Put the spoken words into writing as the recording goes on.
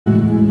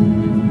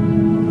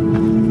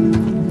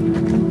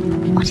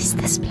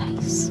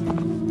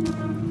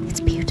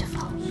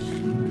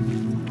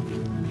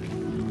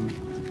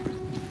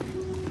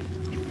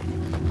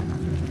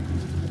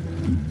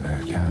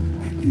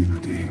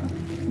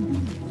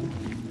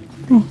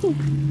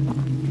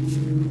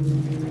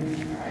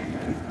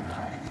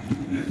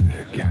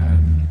There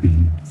can be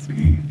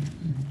fear.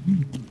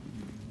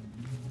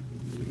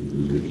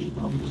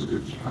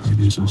 It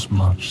is as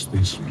much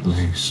this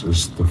place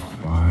as the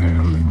fire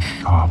and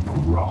sharp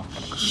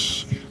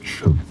rocks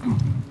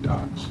choking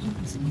dust.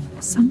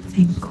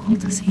 Something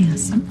called us here,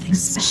 something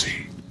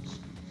special.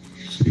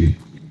 See.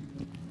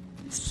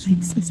 This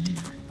place is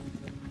different.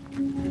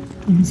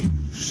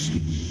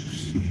 See.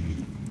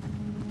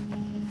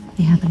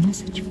 They have a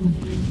message for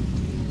you.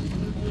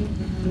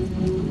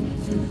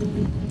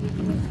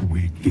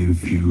 We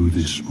give you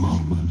this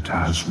moment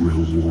as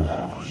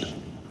reward.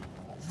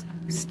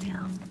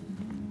 Still.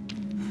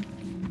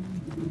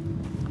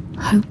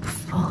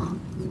 Hopeful.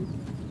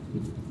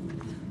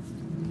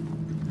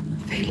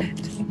 Feel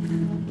it.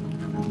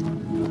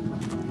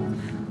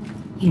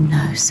 You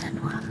know,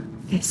 Senua,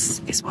 this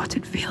is what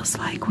it feels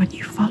like when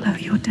you follow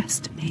your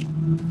destiny.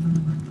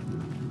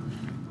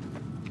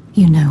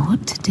 You know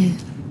what to do.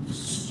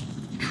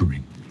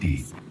 Drink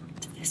deep.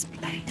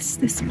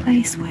 This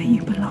place where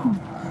you belong.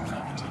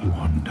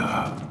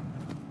 Wander.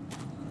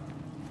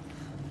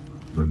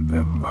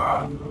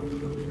 Remember,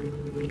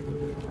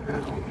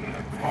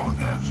 for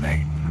there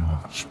may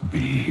not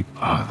be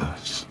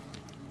others.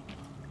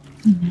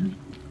 You know it.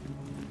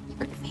 You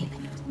can feel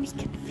it. We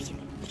can feel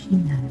it. He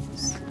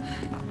knows.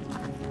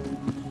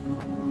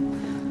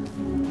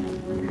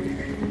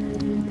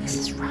 This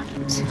is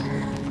right.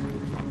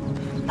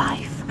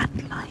 Life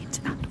and light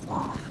and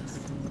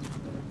warmth.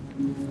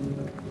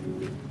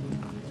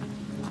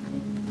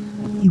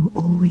 You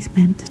were always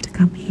meant to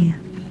come here.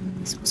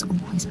 This was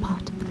always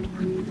part of the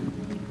plan.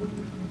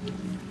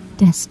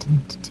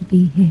 Destined to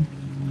be here.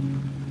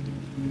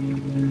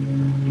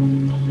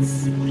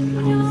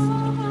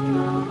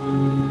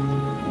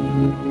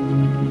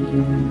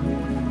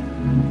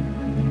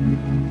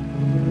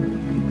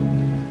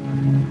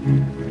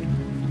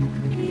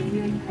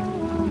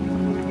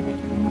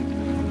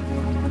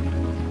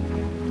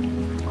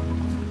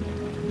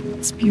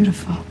 It's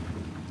beautiful.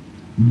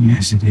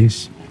 Yes, it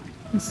is.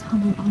 This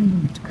whole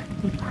island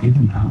could be like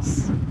Even now.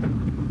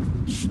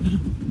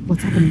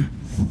 What's happening?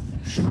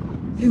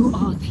 Who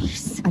are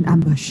these? An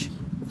ambush.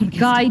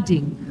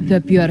 Guiding the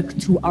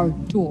Björk to our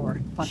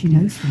door. She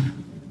knows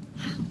them.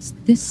 Is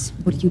this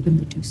what you've been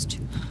reduced to?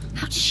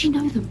 How does she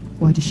know them?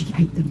 Why does she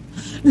hate them?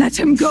 Let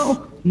him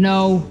go!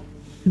 No.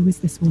 Who is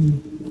this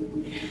woman?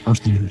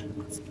 Ástríður,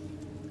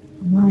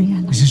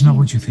 Mariella. this is not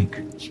what you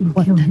think. She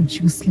will kill him.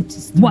 She will slit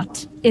his throat.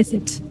 What is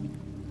it?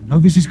 I know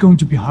this is going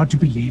to be hard to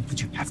believe,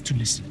 but you have to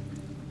listen.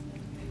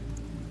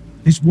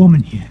 This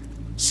woman here,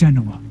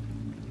 Senua,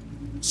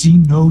 she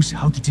knows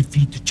how to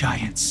defeat the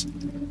giants.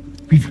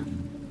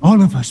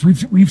 All of us,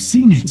 we've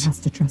seen it. She has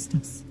to trust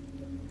us.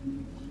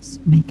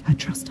 Make her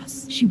trust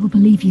us. She will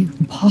believe you.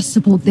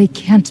 Impossible. They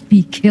can't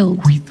be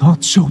killed. We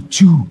thought so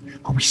too,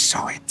 but we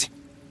saw it.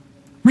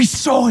 We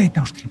saw it,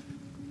 Ástríður.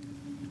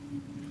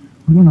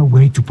 We're on our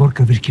way to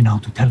Borgarvirki now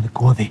to tell the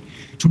Goði,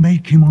 to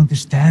make him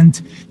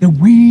understand that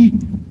we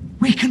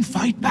can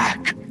fight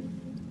back.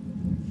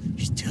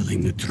 He's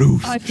telling the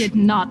truth. I did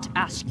not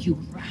ask you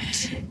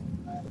right.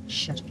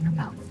 Shut your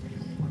mouth,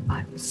 or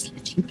I will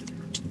slit your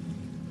throat.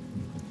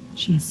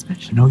 She is I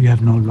special. know you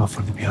have no love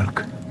for the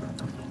Björk,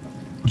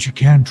 but you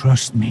can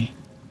trust me.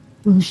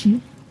 Will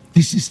she?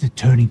 This is the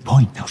turning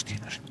point,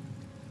 Ástríður.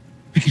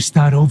 We can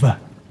start over.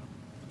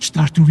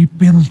 Start to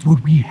rebuild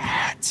what we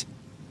had.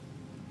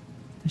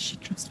 Does she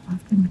trust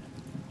Falcon?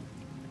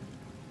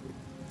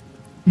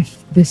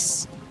 If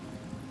this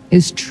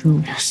is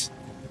true, Yes.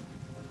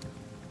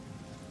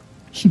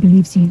 She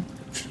believes you.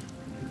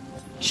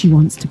 She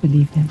wants to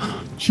believe him.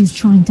 She's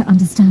trying to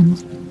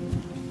understand.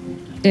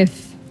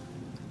 if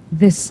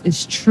this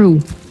is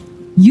true,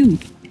 you,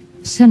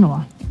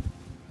 Senua,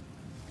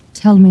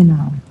 tell me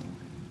now.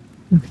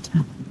 Look at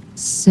her.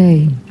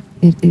 Say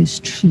it is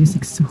true. She is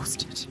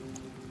exhausted.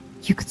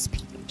 You could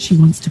speak. She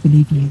wants to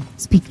believe you.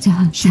 Speak to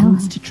her. She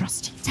wants to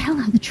trust you. Tell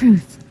her the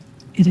truth.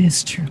 It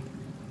is true.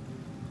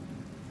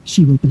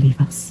 She will believe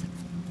us.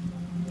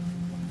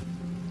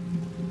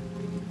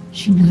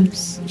 She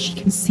knows. She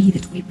can see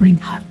that we bring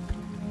hope.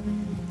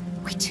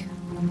 We do.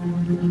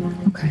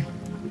 Okay.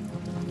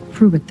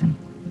 Prove it then.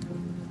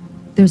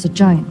 There's a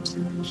giant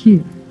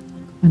here.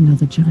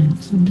 Another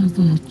giant.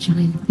 Another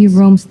giant. He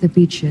roams the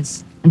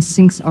beaches and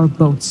sinks our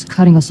boats,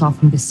 cutting us off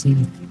from the sea.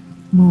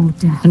 More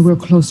death. And we're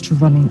close to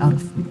running out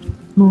of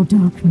food. More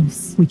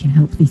darkness. We can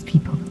help these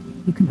people.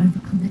 You can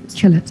overcome it.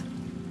 Kill it.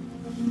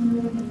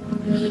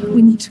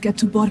 We need to get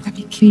to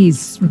Borgarvík.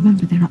 Please.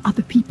 Remember, there are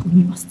other people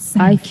you must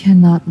save. I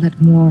cannot let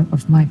more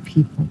of my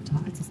people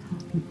die. It is how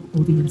people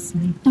will be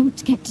enslaved.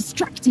 Don't get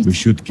distracted. We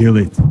should kill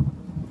it.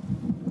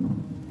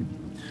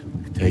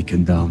 We've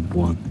taken down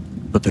one,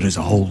 but there is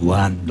a whole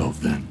land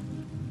of them.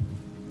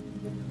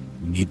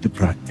 We need the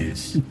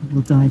practice. People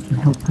will die if you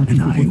help her. And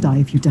People I will die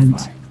if you don't.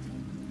 fight.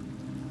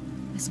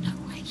 There's no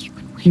way you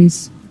can win.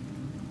 Please.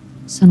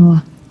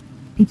 Senua,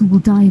 People will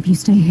die if you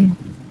stay here.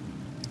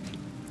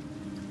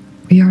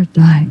 we are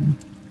dying.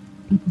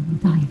 People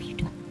will die if you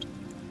don't.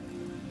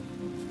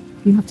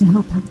 You have to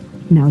help her.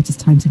 Now it is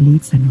time to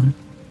lead, Senua.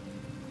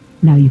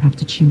 Now you have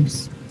to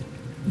choose.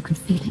 You can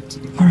feel it.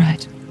 All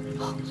right.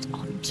 Hold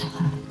on to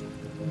her.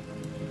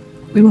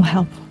 We will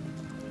help.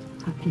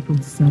 Her people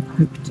deserve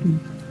hope too.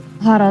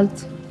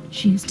 Harald,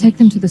 She is take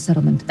them to the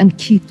settlement and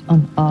keep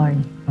an eye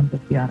on the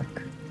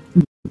Bjark.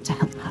 to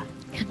help her.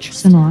 Can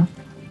trust her. Senua,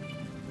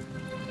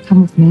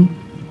 come with me.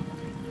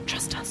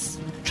 Trust us.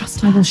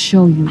 Trust I her. will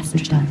show you the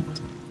Astrid.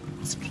 giant.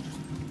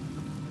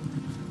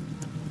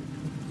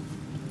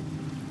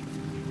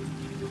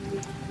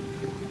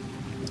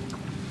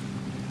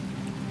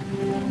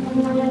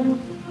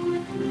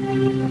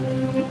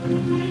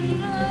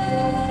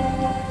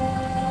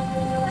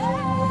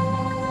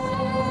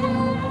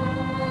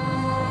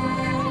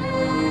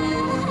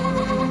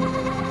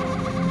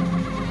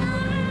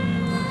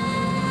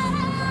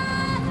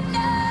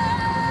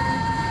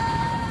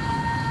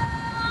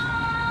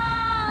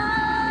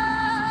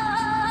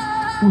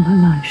 All her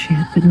life she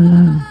had been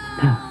alone.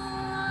 No,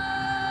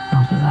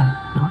 not alone,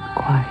 not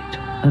quite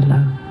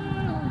alone.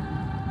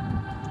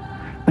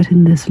 But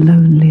in this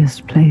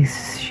loneliest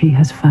place she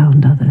has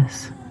found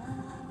others,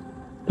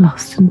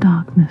 lost in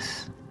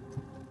darkness,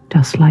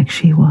 just like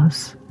she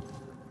was.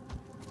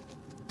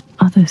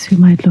 Others who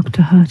might look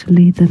to her to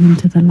lead them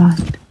into the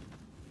light.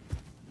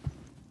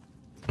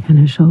 Can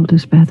her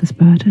shoulders bear this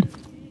burden?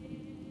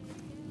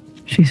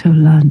 She so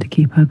learned to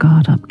keep her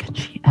guard up, can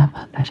she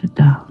ever let it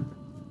down?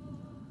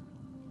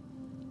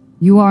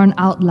 You are an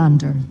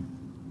outlander.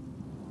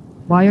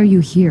 Why are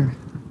you here?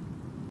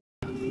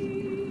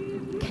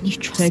 Can you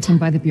trust Taken her?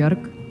 by the Björk?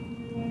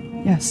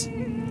 Yes.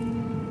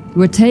 You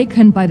were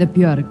taken by the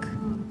Björk,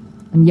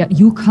 and yet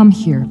you come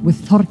here with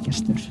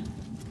Þorgestur.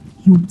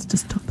 He wants to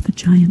stop the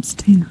giants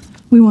too.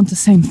 We want the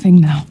same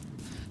thing now.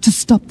 To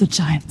stop the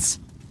giants.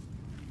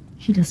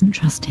 She doesn't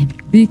trust him.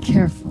 Be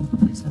careful,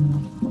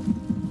 Senua.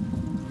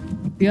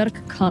 The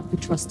Björk can't be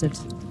trusted.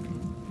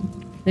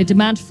 They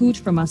demand food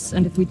from us,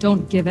 and if we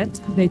don't give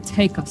it, they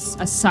take us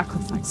as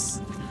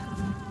sacrifice.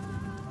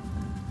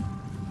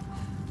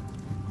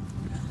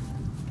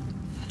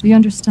 Do you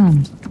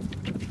understand?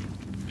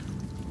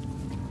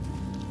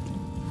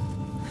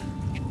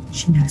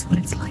 She knows what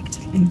it's like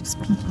to lose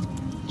people.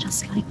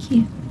 Just like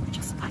you.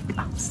 Just like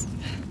us.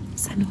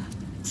 Senua,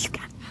 you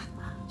can.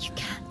 You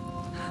can.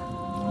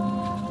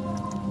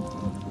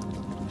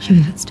 She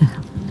wants to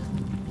help.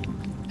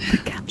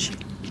 But can she?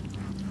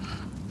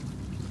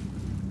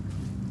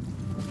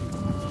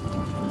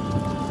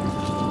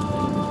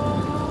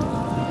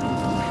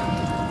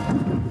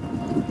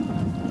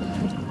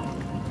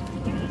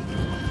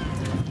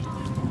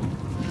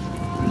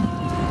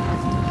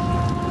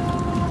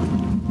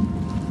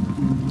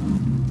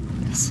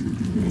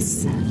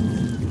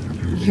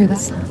 You hear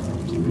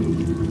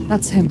that?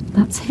 That's him.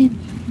 That's him.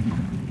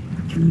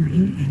 Can you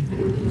hear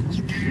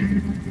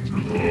him?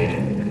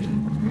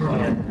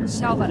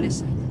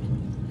 Sjálvaris,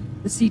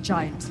 the sea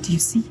giant. Do you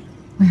see?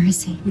 Where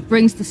is he? He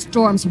brings the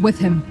storms with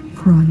him.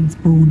 Cry is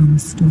born on the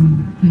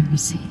storm. Where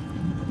is he?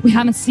 We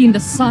haven't seen the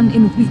sun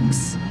in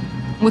weeks.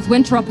 With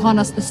winter upon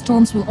us, the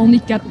storms will only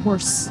get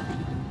worse.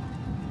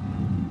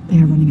 They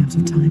are running out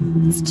of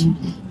time. It's too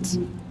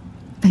late.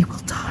 They will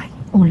die.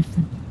 All of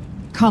them.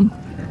 Come.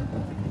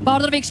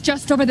 Bardavik's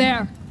just over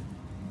there.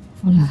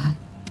 Follow her.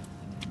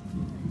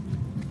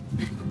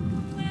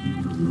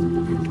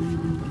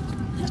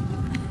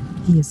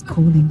 He is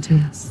calling to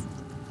us.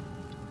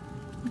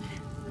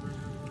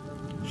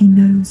 He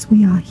knows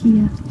we are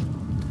here.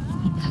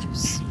 He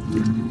knows.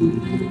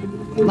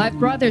 My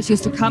brothers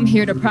used to come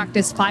here to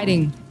practice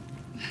fighting.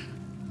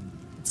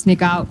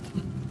 Sneak out.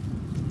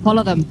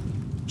 Follow them.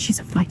 She's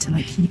a fighter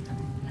like you.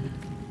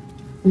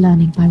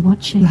 Learning by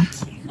watching. Like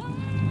you.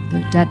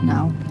 They're dead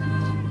now.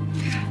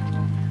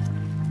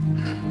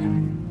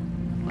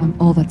 I'm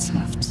all that's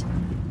left.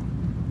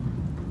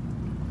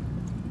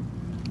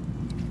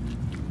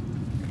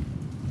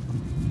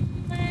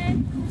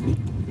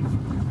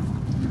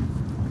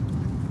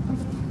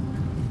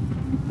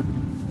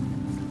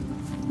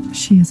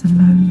 She is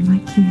alone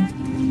like you.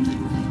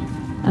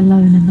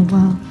 Alone in the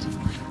world.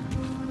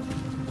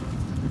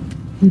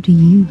 Who do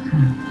you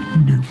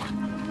have? No one.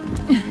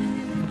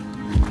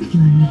 You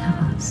only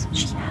have us.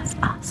 She has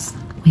us.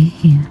 We're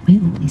here.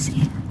 We're always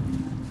here.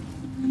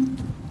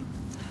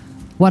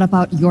 What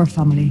about your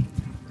family?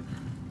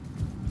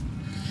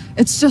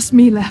 It's just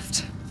me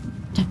left.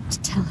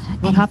 Don't tell her.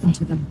 What happened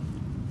to them?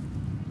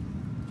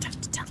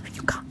 Don't tell her.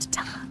 You can't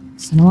tell her.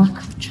 Senua?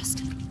 Can't trust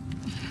her.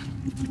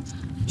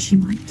 She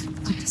might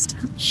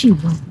understand. She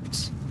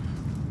won't.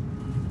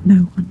 No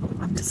one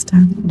will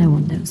understand. No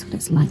one knows what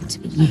it's like to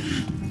be you.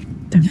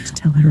 Don't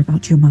tell her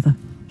about your mother.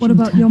 What She'll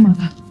about turn your from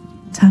mother?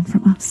 Turn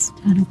from us.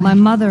 Turn away. My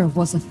mother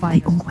was a They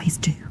fighter. always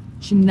do.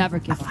 She never A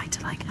gave up.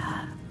 fighter like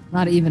her.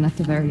 Not even at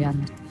the very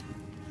end.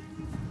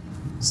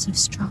 So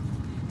strong.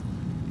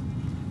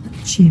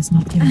 She is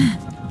not young.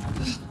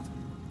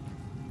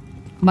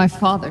 My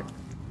father.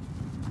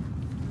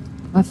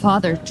 My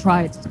father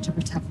tried to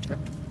protect her.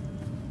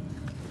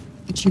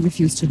 But she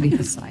refused to leave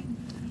his side.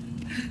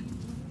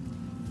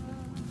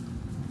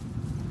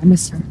 I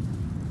miss her.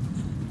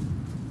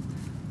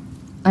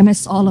 I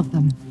miss all of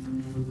them.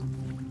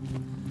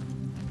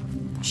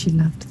 She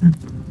loved them.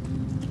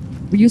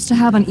 We used to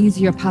have an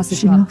easier passage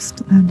She up.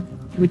 lost them.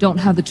 We don't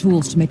have the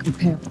tools to make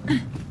repair.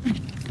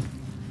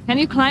 Can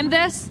you climb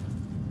this?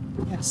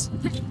 Yes.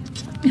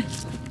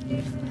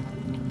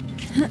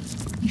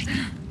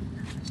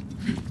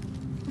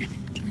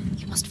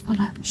 You must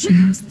follow. She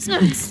knows this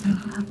place so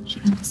well. She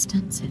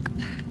understands it.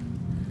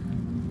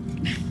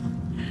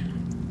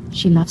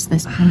 She loves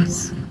this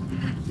place.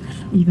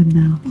 Even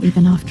now,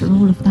 even after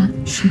all of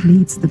that, she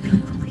leads the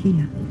people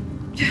here.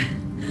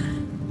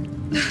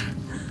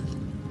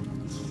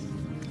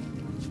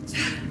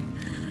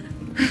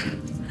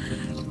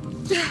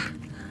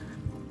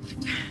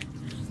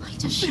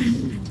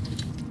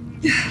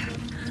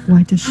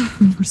 Why does she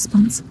feel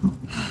responsible?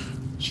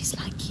 She's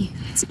like you.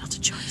 It's not a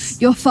choice.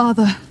 Your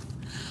father.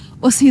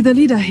 Was he the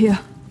leader here?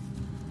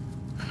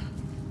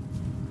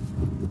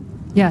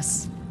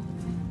 Yes.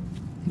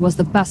 He was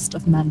the best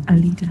of men. A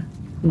leader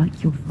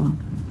like your father.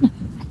 A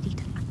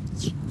leader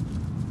like you.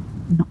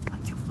 Not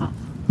like your father.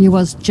 He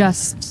was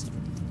just,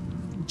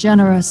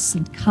 generous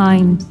and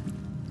kind.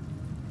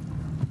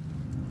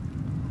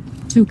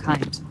 Too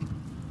kind.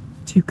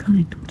 Too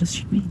kind? What does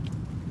she mean?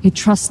 He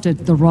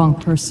trusted the wrong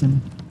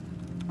person.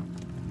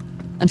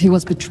 And he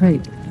was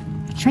betrayed.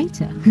 Betrayed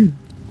her? Who?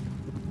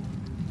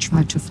 He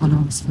tried to follow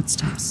his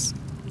footsteps.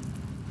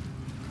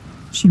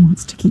 She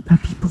wants to keep her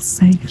people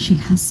safe. She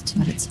has to.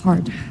 But it's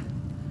hard.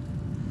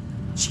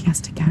 She has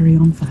to carry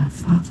on for her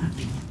father.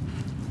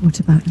 What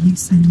about you,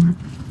 Senua?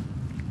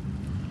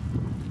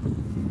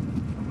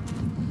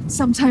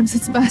 Sometimes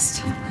it's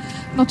best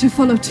not to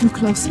follow too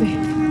closely.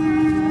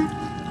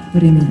 What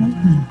do you mean?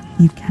 Her.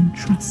 You can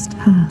trust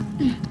her.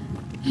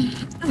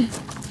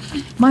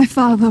 My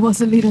father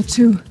was a leader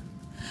too,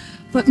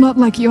 but not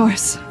like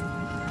yours.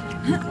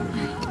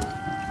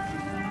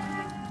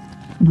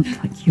 Not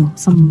like you're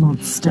some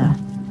monster.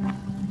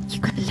 You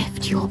can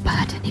lift your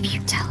burden if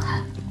you tell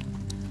her.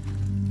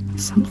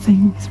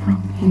 Something is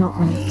wrong. Not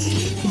right.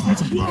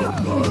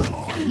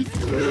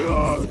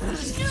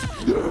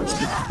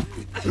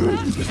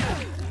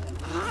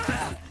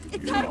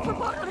 It's time for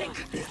bottling.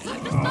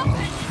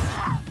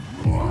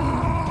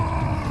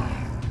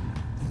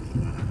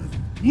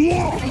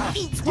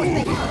 Eat what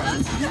they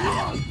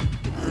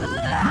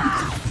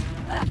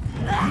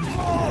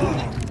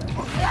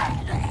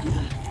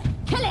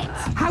kill it!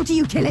 How do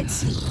you kill it?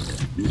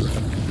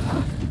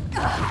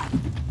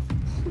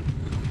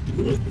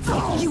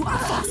 You are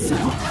faster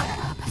for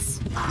purpose.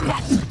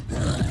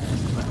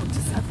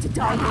 Deserve to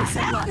die here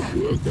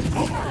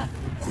somewhere.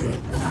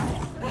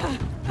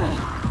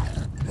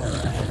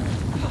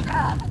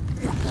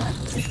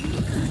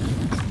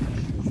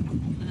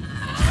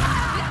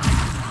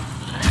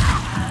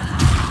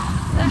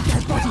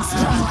 Their body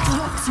strength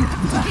blocks you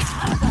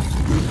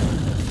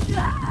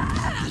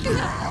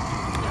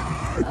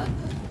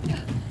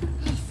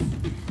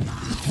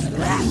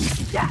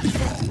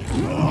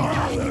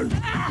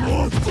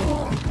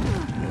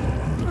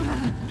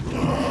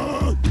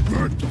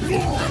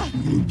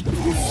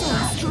so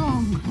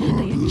strong.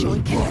 They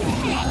enjoy killing.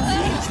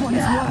 Which one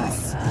is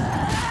worse?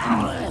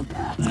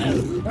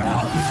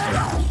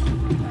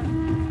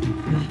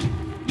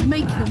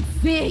 Make them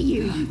fear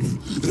you.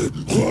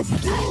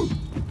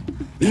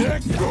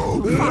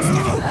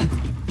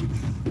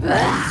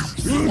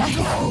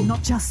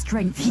 Not just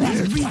strength, he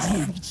can read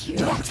him.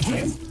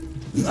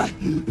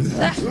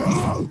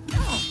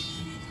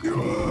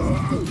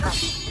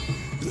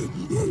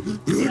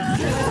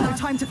 No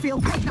time to feel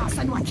good now,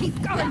 Senua.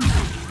 Keep going.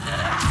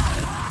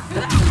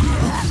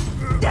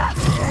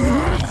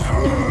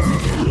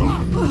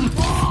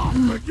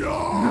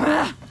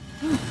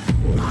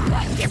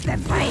 Give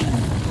them pain.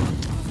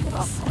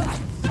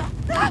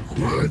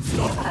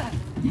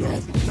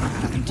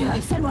 Do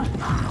it, Senua.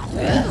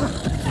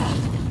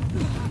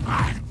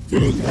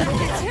 Get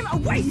him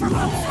away from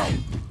us.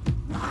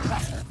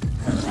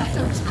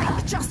 Don't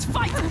think, just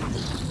fight.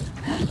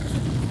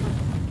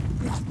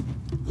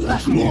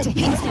 You need to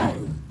hit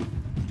him.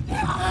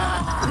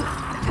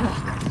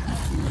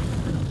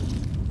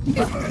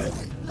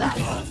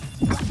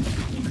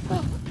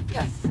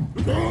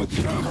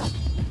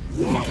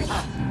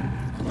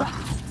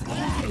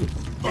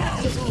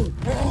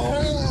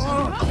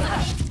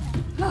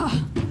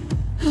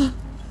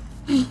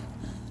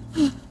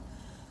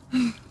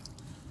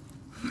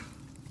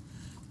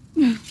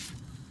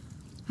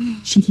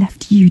 She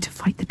left you to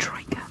fight the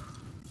Troika.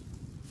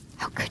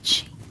 How could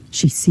she?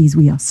 She sees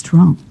we are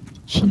strong.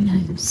 She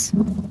knows.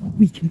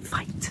 We can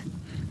fight.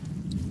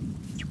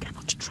 You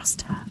cannot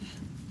trust her.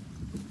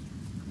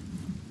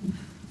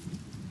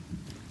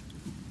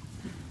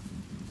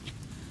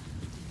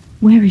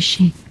 Where is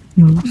she?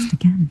 You're lost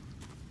again.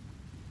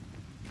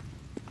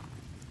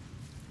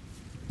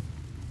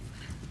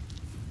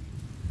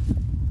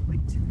 Wait,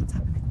 what's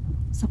happening?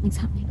 Something's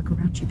happening. Look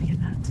around you, be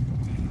alert.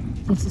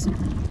 This isn't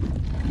right.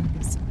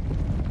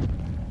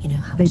 You know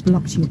how They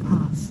blocked your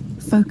path.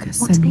 Focus,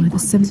 What do they Senua, the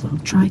want? symbol.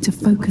 Try to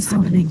focus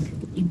on it.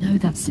 You know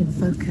that symbol.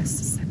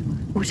 Focus, Senua.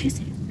 What is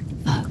it?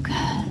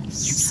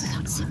 Focus. You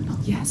sound symbol.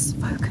 Yes,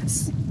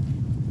 focus.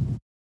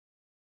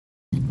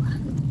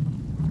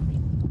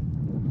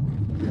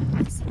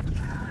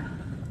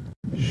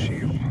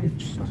 She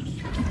wants us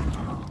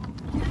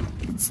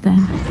It's there.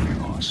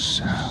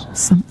 yourself.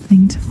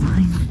 Something to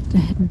find. The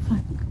hidden folk.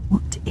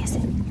 What is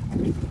it?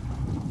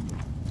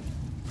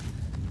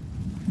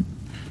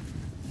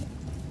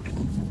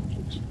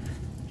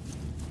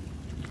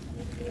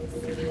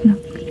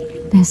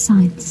 Look, there's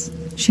signs.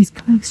 She's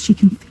close. She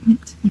can feel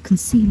it. You can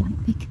see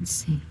like they can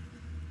see.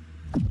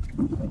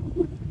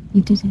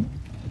 You did it.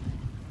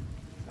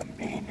 The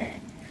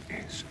meaning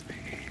is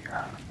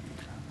here.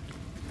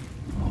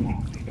 Only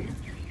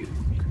if you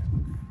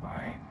can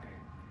find it.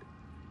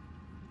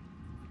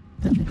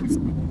 But there is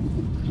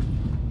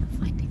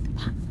finding the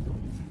path.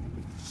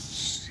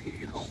 See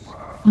the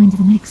world. Find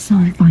the next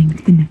sign. Find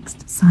the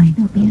next sign.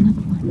 There'll be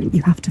another one.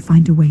 You have to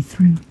find a way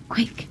through.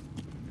 Quick.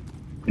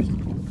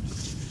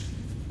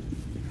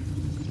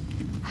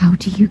 How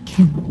do you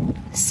kill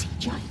the sea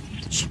giant?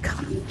 She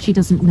can't. She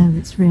doesn't know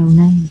its real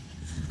name.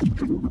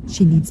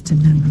 She needs to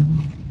know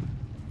more.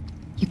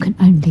 You can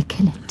only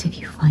kill it if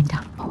you find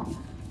out more.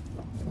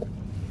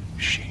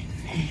 She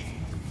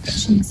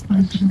needs. She is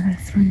finding a way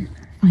through,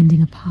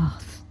 finding a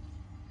path.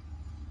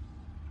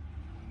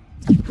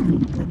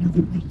 Find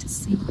another way to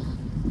see.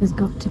 There's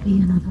got to be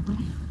another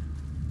way.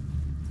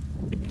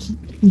 Keep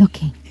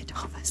looking. It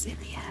hovers in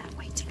the air,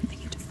 waiting for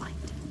you to find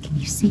it. Can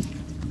you see it?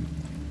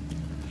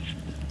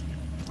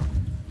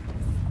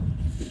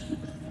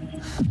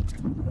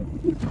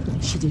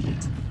 She did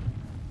it.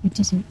 You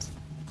did it.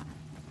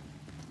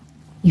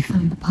 You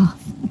found the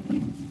path.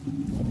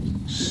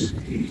 See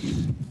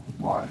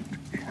what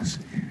is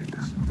it?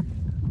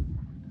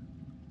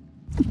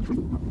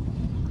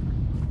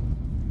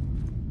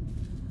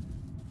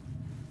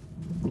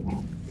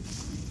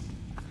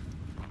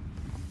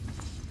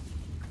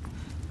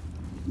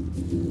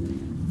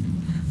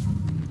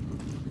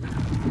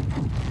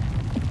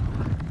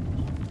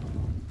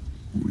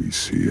 We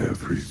see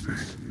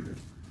everything.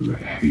 The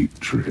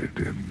hatred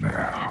in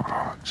their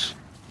hearts.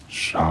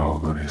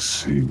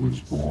 Sea was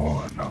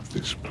born of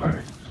this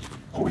place.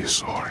 We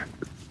saw it.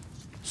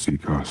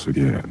 Seek us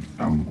again,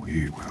 and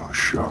we will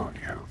show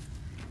you.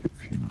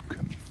 If you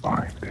can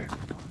find it,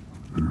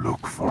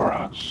 look for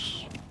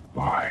us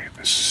by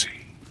the sea.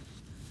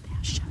 They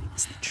are showing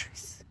us the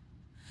truth.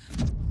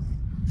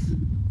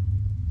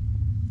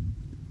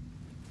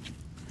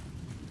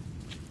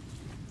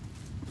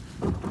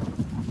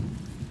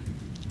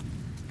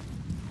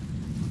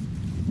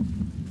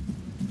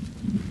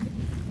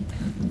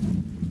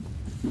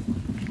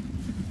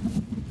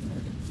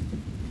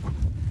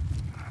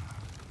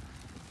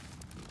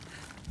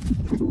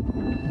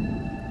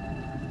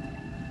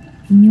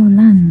 In your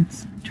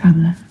lands,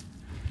 traveler,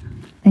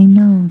 they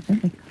know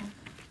that they can't.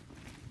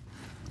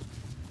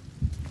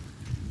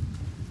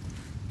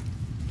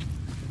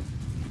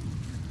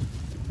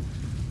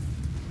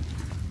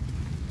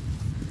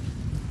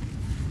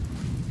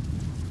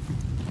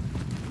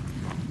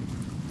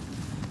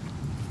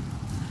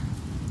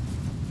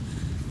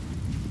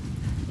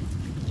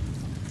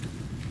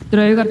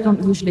 Draugar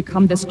don't usually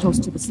come this close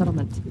to the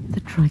settlement. The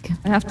Trigger.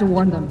 I have to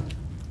warn them.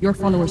 Your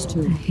followers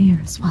too. They're here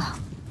as well.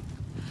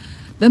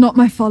 They're not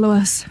my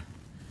followers.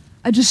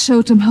 I just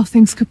showed them how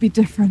things could be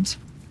different.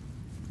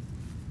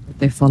 But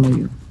they follow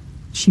you.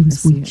 She was I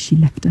see weak. it. She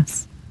left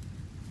us.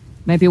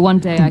 Maybe one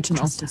day I Don't can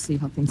trust also see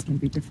how things can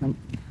be different.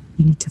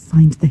 You need to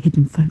find the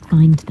hidden folk.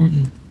 Find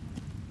them.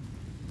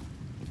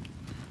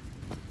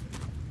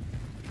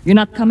 You're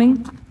not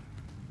coming?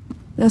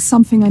 There's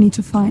something I need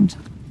to find.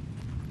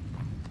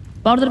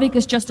 Bardavik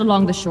is just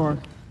along the shore.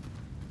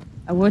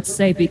 I would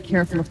say be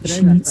careful of the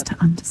She Draugar, needs but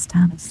to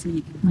understand. I see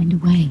you can Find a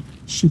way.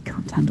 She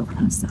can't handle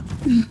herself.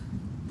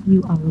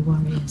 You are a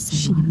warrior,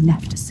 She Senua.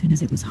 left as soon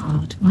as it was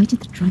hard. Why did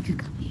the Trigger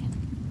come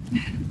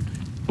here?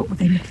 What were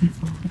they looking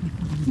for?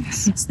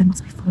 Yes, they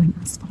must be following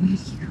us. Following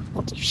you.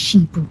 What if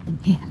she brought them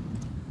here?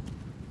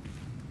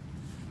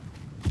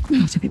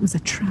 What if it was a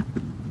trap?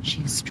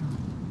 She is strong.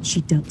 She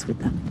dealt with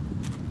them.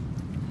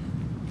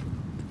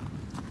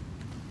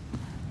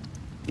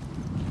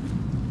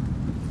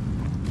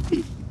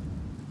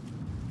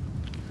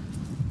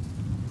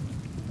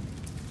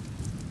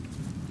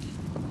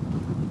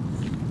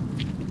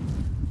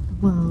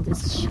 The world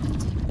is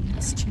shifting.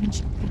 It's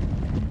changing.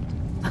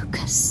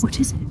 Focus. What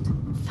is it?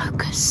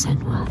 Focus,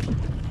 Senua.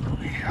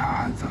 We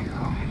are the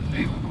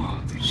only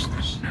ones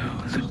that know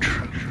the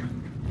truth.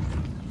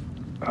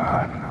 Earn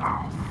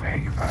our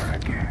favor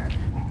again,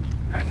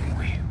 and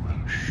we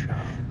will show.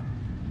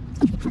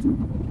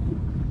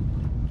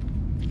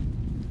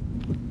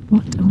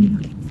 What are we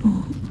looking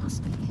for?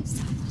 Possibly is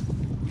someone.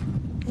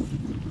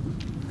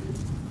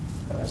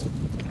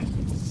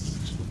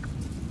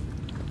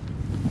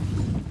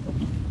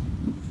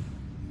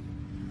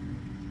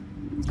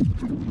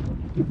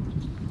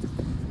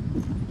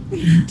 We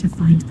need to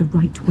find the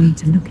right way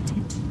to look at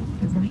it.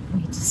 The right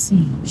way to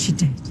see. She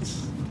did.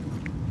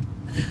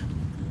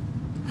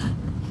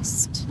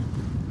 Mist.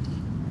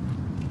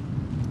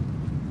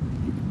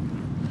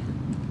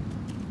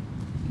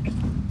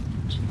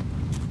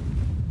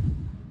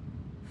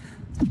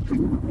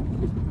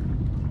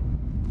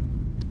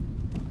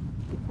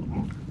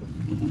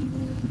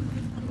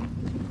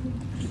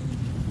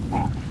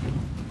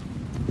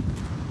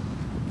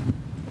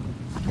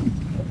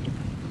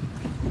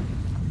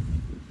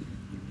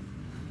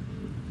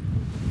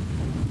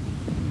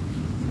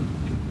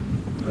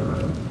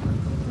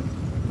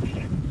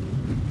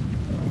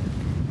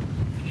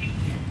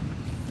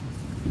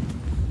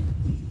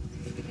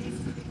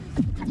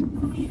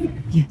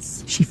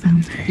 Yes, she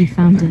found it. You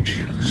found it.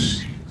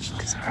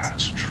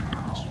 That's true.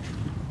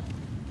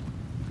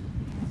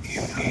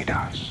 You need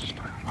us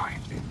to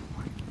find it.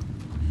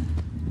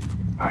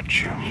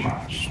 But you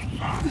must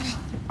find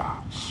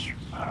us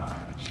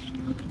first.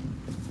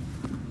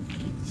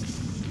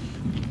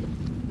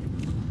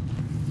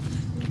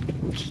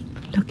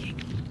 Keep looking.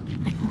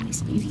 I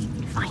always knew you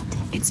would find it.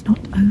 It's not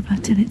over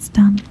till it's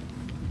done.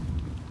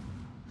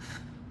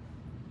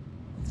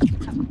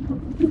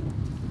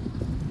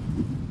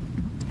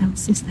 What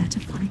else is there to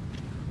find?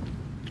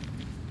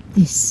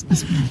 This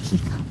is where he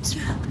comes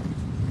from.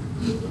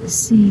 The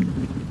sea.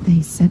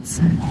 They said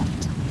so.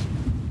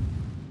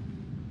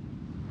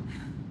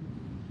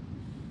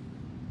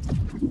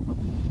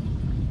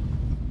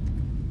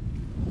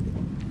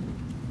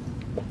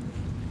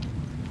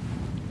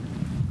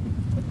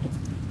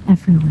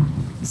 Everywhere,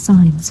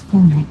 signs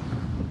forming.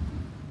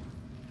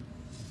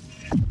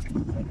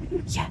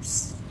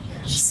 Yes.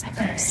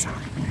 Second sign.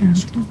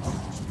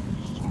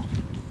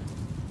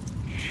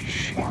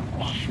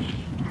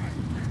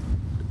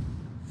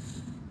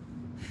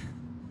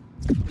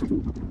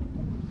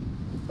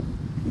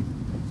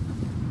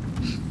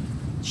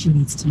 She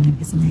needs to know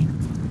his name.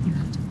 You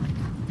have to find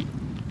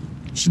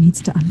out. She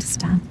needs to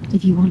understand.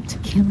 If you want to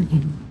kill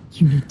him,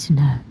 you need to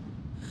know.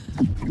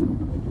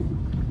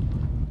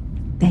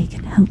 They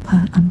can help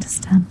her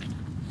understand.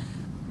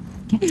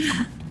 Get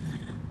up.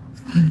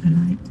 Follow the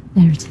light.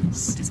 There it What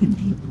is. does it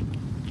mean?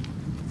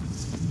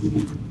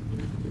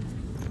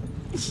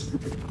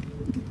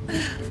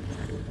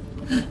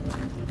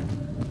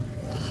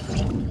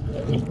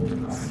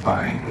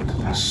 Find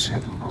the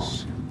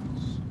symbols.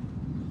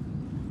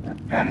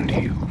 And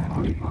you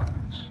will be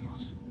ours.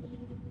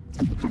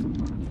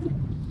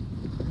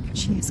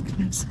 She is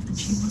closer than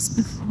she was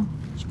before.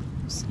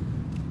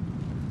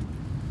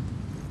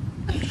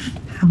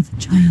 How the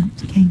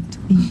giant came to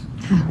be.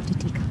 How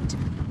did he come to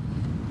be?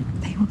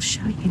 They will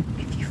show you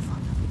if you follow.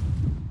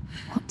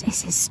 What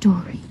is his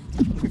story?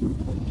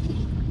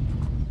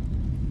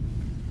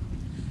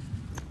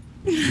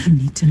 You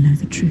need to know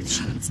the truth.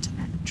 She needs to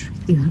know the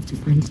truth. You have to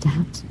find it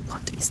out.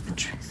 What is the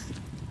truth?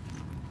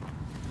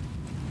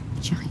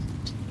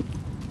 Giant.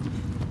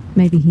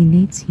 Maybe he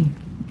needs you.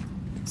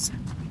 So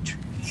many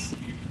truths.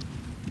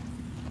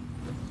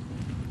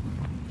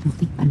 You're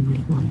the only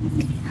one who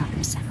can help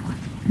us, everyone.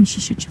 And she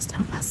should just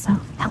help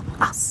herself.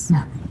 Help us.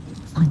 No.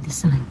 Find the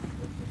sign.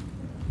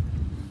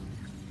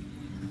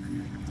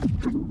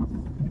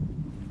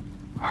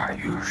 Are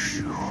you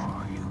sure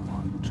you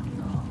want to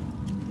know?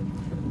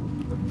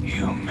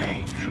 You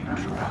made me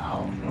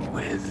drown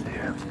with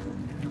him.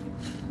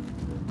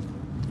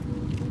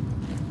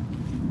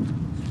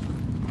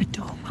 The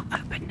door will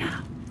open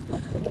now.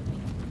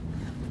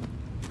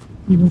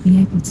 You will be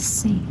able to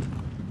see.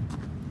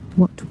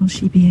 What will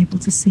she be able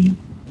to see?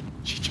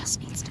 She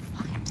just needs to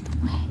find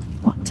the way.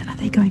 What are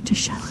they going to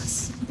show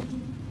us?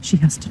 She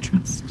has to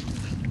trust.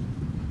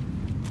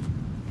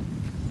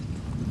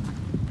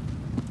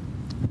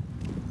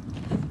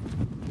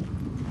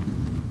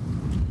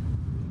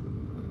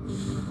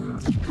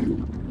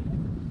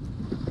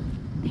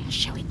 They are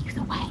showing you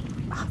the way.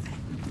 Are they?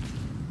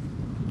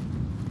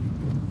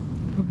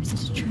 Or is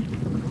it a trick?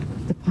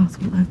 The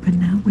path will open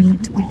now. Will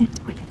it? Will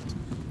it? Will it?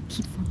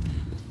 Keep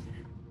following.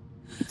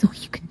 It's all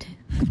you can do.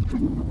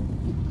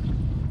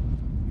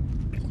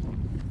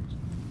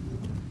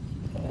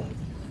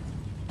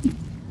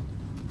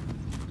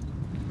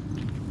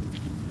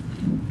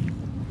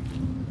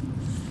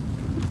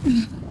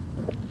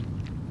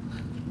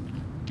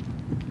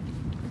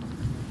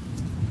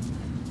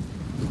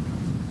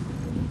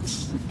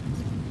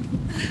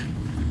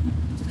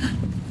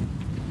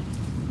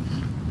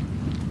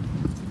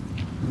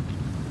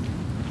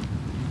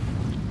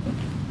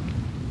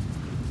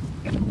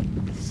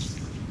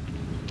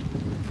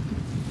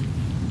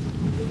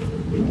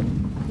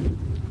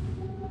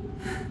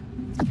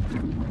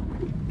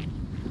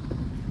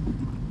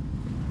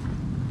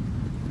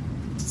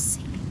 To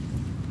see.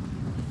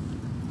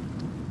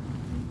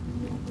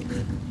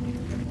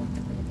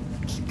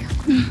 Keep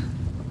going.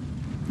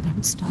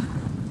 Don't stop.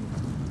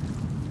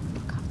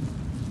 Look up.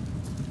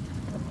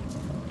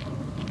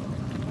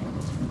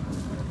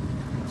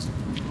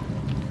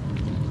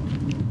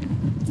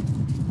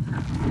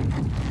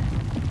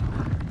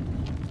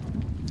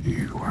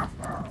 You have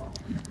found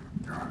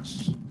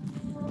us.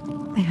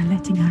 They are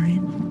letting her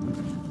in.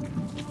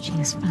 She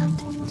has found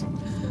it.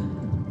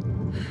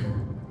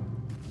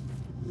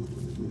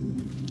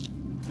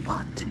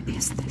 What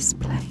is this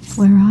place?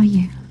 Where are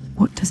you?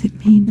 What does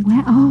it mean?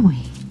 Where are we?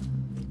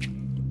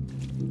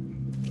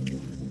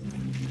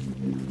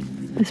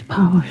 This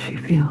power she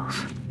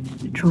feels,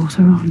 it draws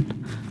her on.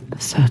 The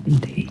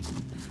certainty.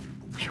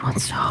 She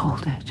wants to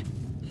hold it.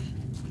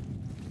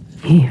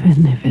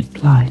 Even if it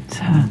blinds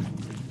her.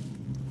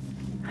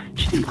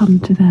 She's come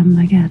to them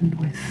again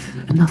with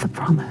another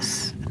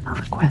promise,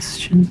 another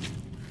question.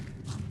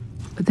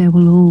 But there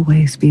will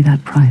always be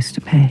that price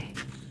to pay.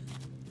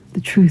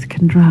 The truth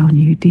can drown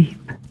you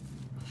deep.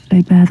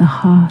 Lay bare the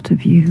heart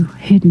of you,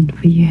 hidden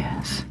for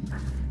years.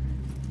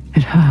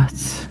 It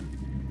hurts.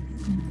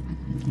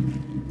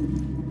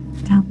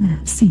 Down there,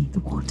 see the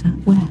water.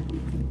 Where?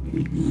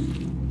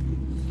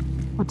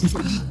 What does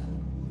it mean?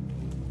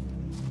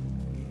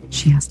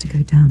 She has to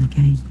go down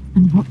again.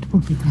 And what will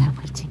be there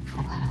waiting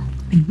for her?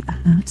 Be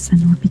alert,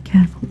 Senua. Be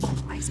careful.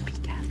 Always be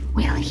careful.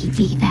 Will he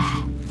be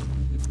there?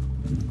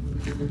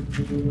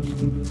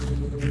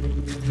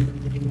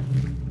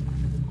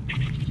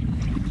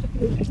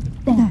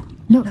 There.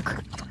 Look.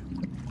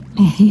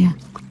 They're here.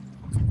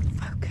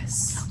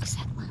 Focus. Focus,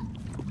 Senua.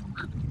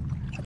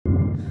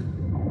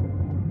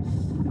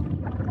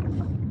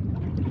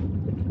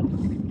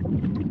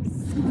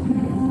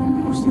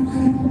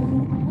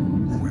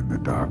 When the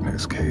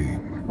darkness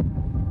came,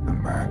 the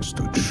man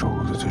stood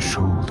shoulder to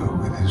shoulder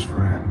with his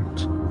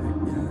friends.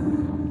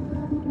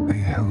 They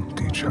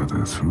helped each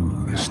other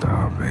through the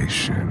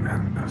starvation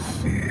and the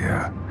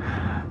fear,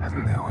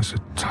 and there was a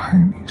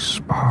tiny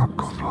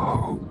spark of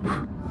hope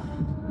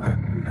that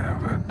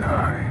never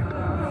died.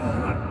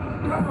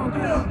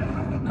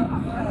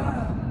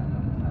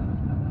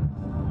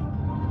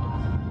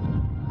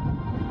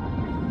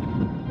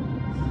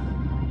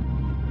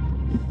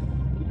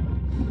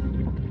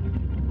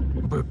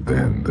 But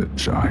then the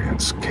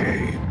giants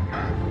came,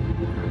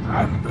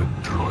 and the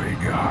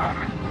Troigar.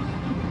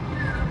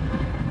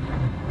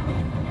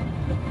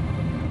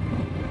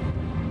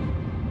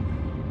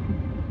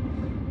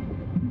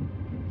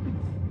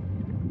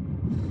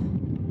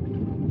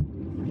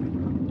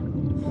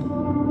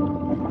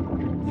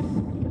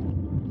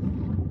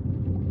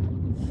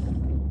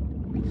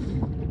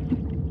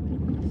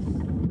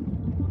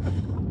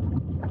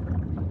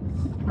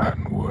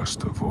 And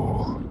worst of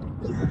all,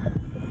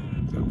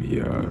 the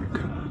Björk.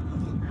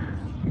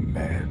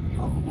 Men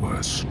who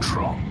were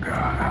stronger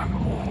and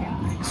more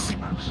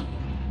ruthless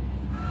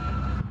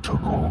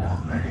took all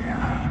they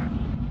had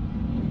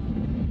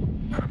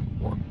and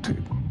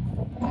wanted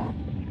more.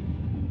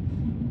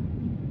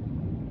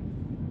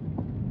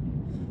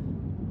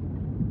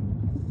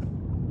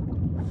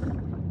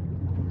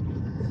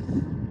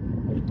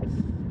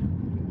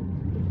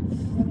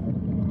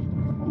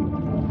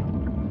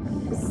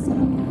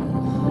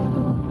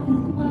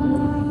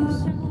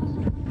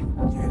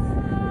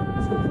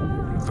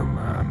 The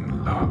man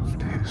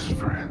loved his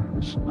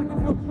friends,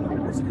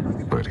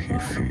 but he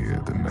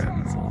feared the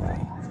men more.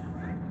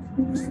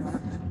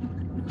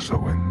 So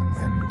when the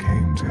men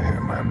came to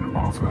him and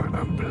offered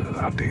a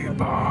bloody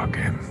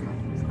bargain,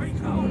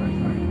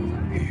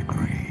 he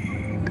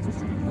agreed.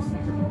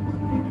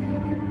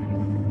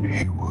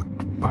 He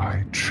would,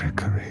 by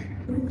trickery,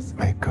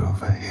 make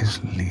over his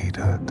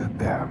leader to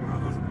them.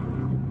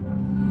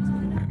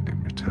 And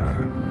in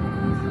return,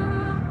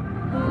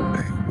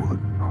 they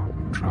would not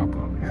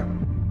trouble him.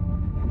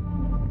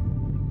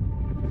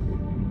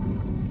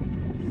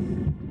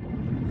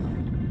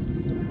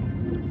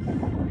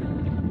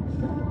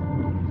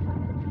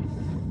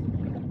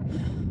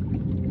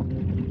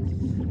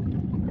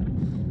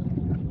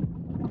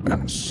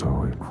 And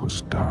so it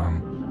was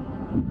done,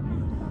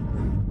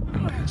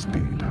 and his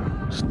leader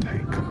was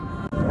taken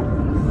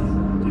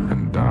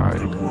and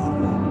died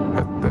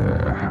at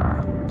their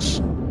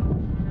hands.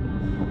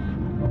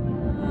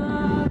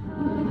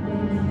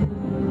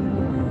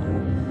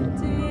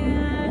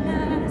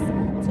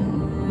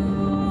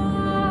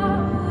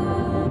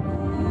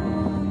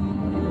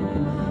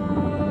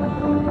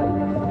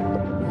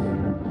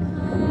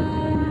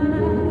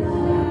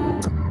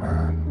 The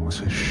man was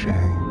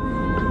ashamed.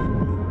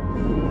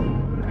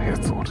 He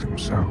had thought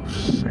himself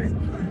safe.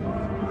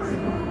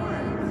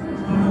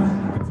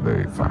 But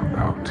they found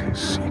out his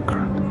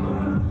secret,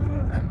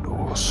 and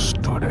all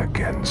stood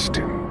against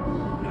him.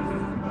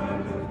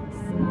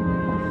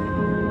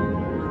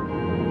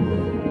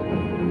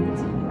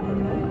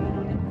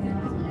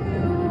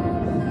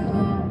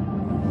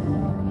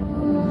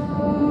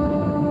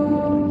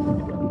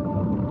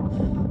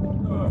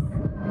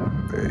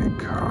 They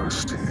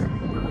cast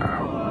him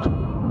out,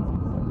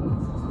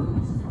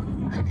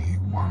 and he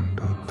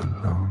wandered the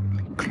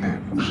lonely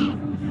cliffs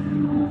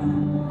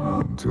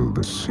until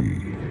the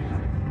sea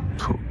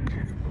took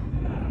him.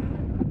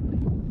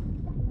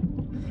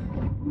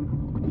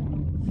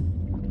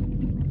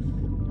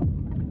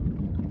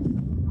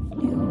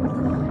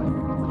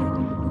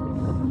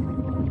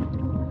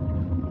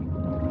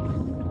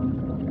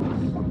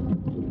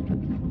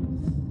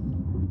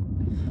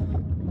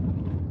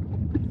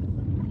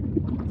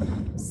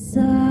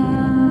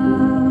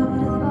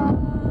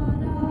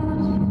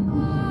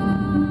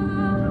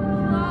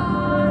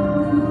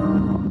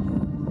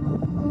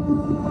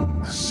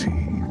 The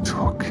sea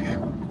took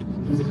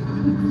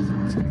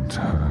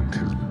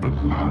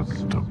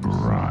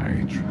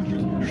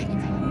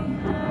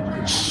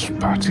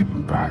put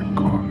him back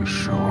on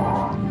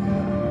shore.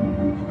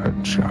 A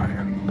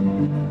giant.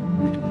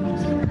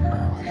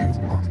 Now he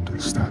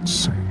wanders that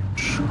same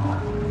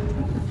shore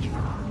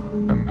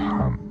and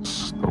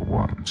hunts the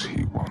ones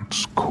he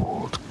once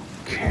called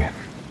kin.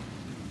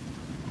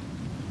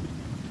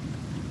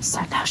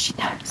 So now she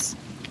knows.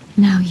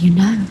 Now you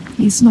know.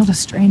 He's not a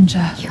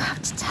stranger. You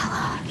have to tell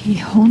her. He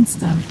haunts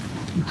them.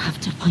 You have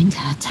to find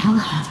her. Tell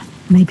her.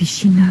 Maybe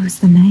she knows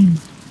the name.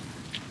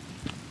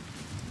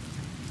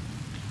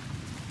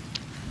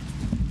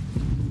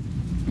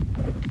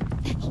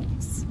 There he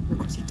is. Look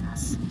what he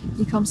does.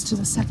 He comes to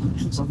the settlement.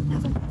 He will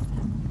never leave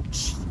them.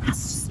 She has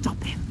to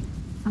stop him.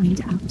 Find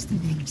out the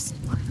name,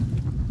 Senua.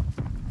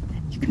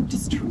 Then you can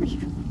destroy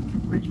him. You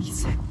can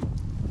release him.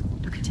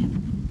 Look at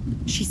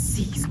him. She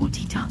sees what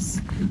he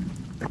does.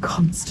 The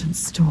constant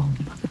storm.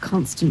 The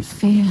constant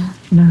fear.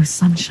 No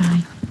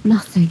sunshine.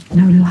 Nothing.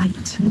 No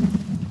light.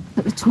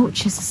 But the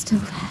torches are still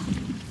there.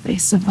 They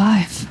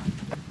survive.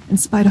 In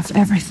spite of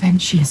everything.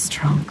 She is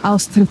strong.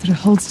 Ástríðr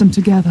holds them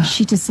together.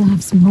 She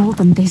deserves more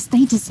than this.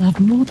 They deserve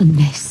more than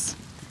this.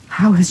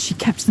 How has she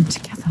kept them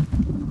together?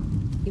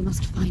 You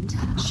must find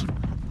her. She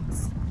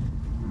purpose.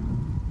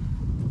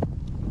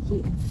 He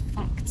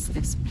infects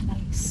this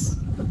place.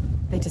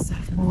 They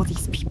deserve more,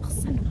 these people,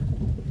 Senua.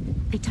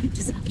 They don't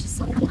deserve to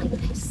suffer like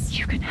this.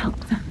 You can help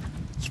them.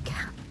 You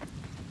can.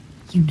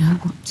 You know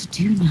what to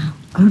do now.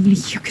 Only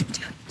you can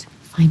do it.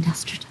 Find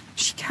Ástríðr.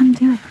 She can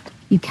do it.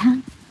 You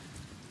can.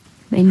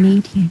 They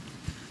need you.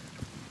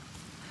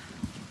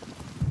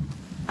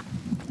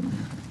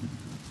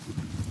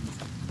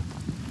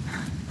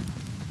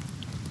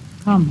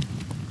 Come.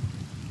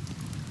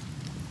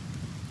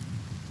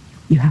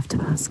 You have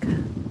to ask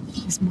her.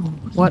 There's more.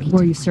 What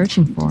were you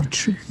searching for? The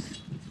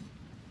truth.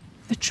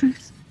 The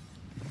truth.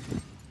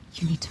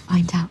 You need to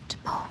find out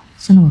more.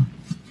 Senua.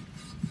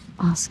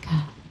 Ask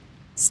her.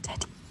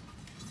 Steady.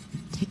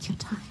 Take your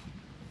time.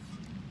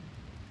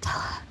 Tell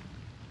her.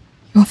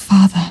 Your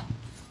father.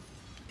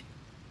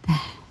 There.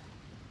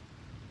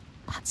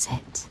 That's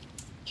it.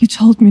 You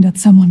told me that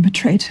someone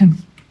betrayed him.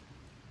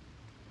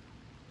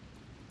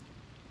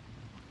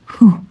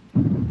 Who?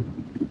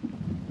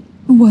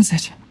 Who was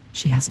it?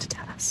 She has to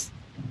tell us.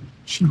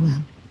 She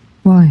will.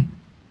 Why?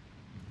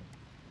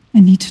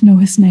 I need to know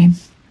his name.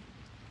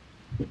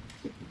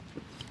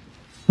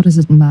 What does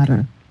it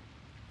matter?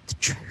 The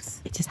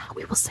truth. It is how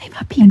we will save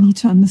her I people. need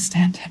to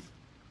understand him.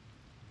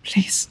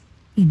 Please.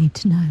 You need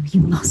to know.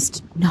 You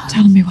must know.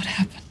 Tell me what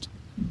happened.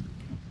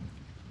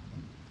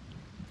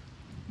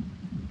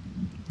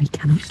 We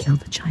cannot kill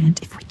the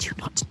giant if we do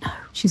not know.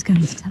 She's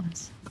going to tell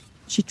us.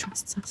 She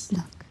trusts us.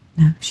 Look.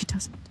 No, she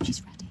doesn't.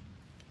 She's ready.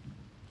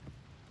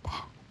 There.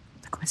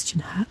 The question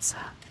hurts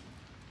her.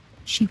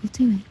 She will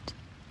do it.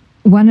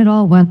 When it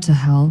all went to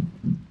hell,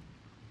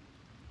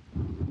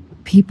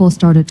 people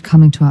started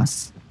coming to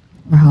us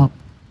for help.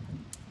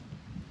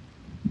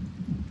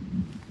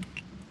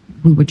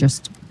 We were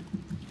just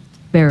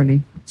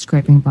barely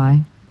scraping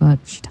by, but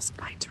She doesn't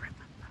like to remember.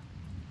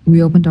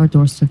 we opened our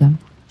doors to them.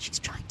 She's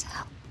trying to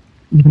help.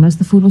 Even as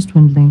the food was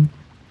dwindling,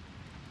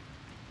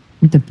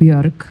 the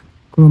Björk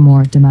grew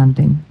more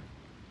demanding.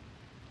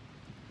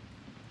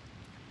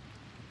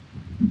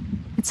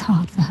 It's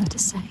hard for her to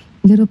say.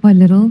 Little by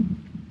little,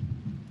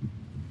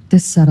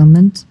 this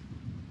settlement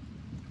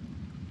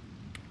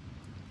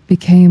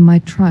became my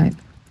tribe.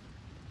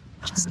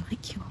 Just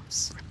like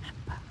yours.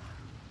 Remember.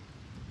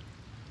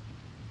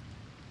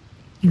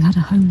 You had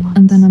a home once.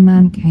 And then a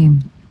man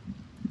came.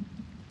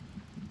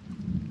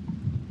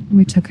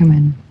 We took him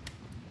in.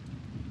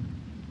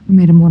 We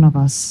made him one of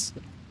us.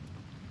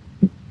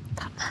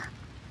 That man.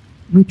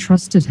 We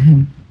trusted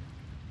him.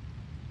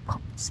 What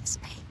was his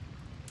name?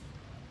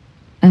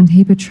 And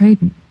he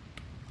betrayed me.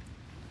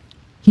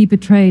 He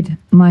betrayed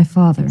my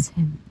father. It's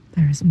him.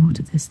 There is more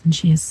to this than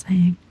she is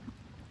saying.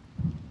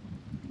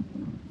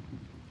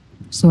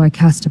 So I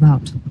cast him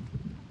out.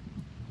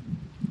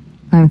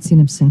 I haven't seen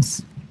him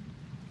since.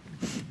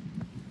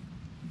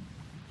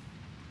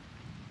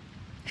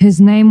 His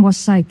name was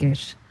Psyche.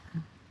 The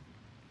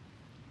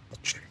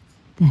truth.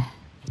 There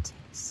it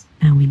is.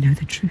 Now we know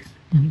the truth.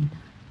 Now you know.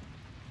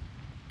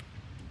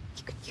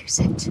 You can use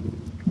it.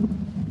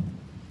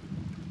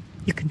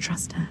 You can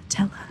trust her.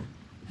 Tell her.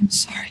 I'm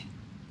sorry.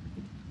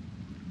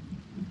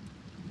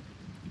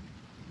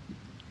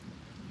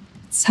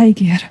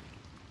 Sægir.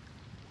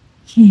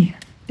 He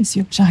is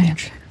your giant.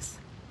 Truth.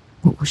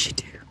 What will she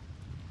do?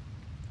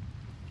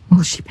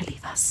 Will she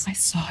believe us? I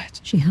saw it.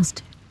 She has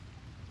to.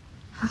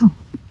 How?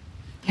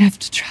 You have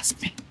to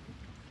trust me.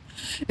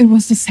 It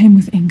was the same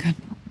with Ingun.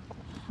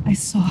 I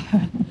saw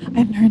her.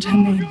 I learned her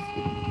name.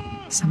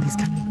 Somebody's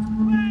coming.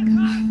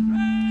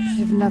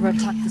 They've never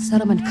attacked the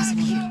settlement because of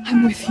you.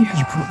 I'm with you.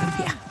 You brought them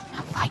here.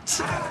 Now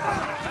fight.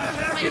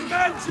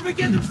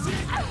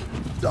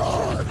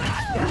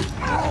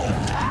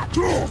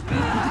 To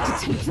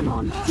take them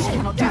on. She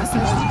cannot do this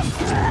alone.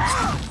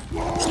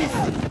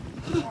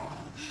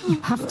 You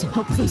have to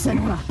help them,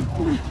 Senua.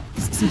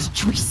 This isn't a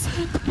choice.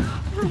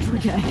 The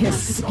trigger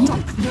is stop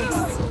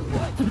this.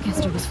 think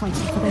Esther was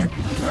fighting for them.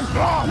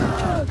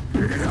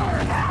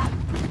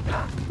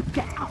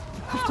 Get up.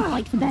 You have to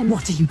fight for them.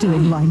 What are you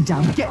doing lying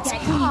down? Get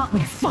up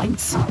and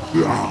fight!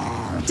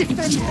 Defend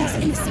these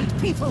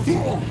innocent people.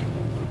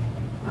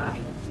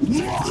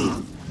 You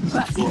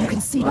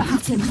can see the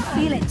pattern.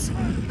 Feel it.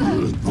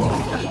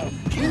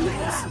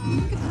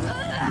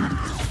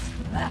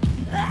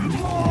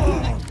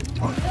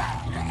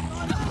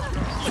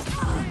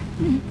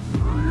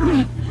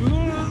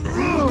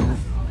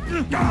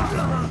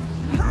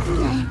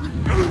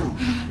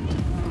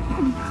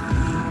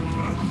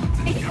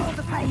 Ignore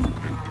the pain.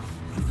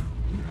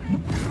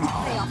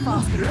 They are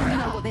fast. You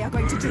know what they are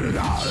going to do.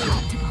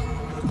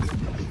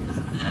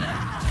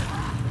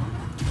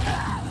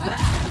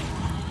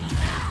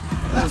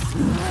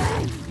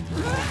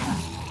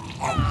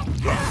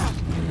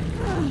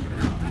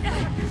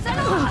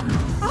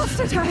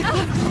 After time.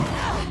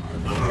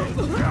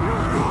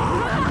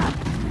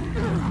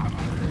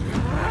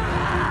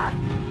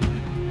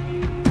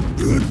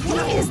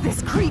 What is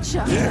this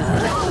creature?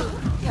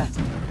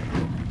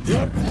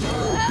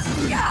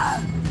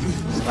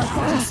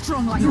 They're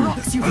strong like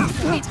rocks. You can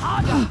hit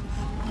harder.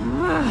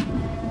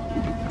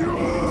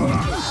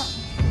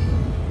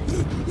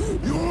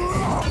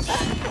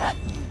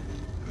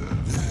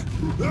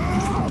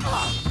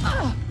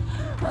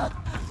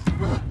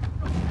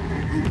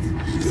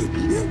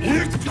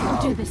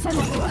 I'll do this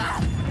anyway.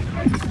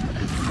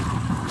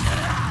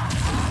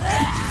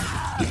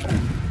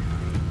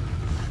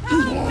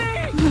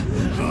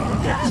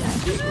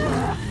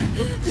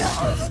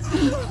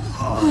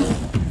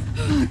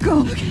 Go!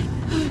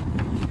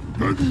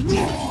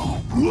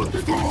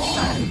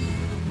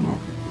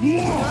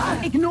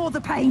 Ignore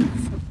the pain.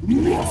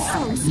 It's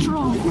so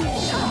strong.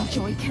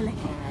 Enjoy killing.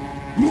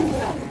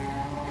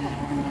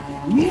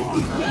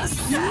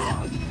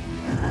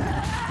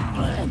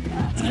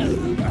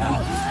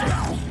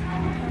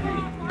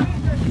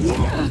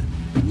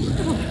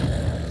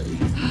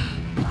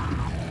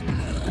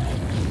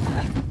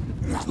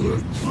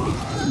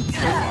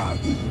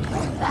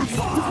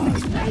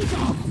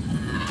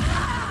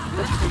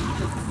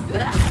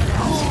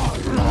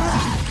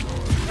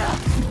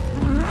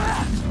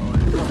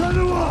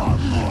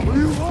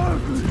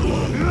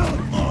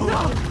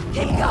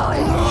 Keep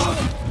going!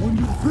 On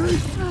your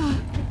feet!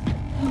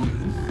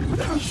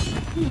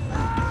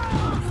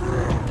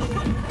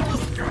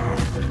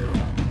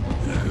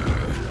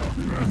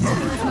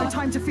 There's no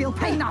time to feel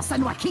pain now,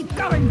 Senua. Keep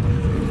going!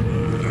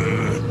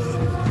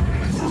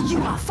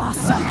 You are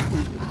faster!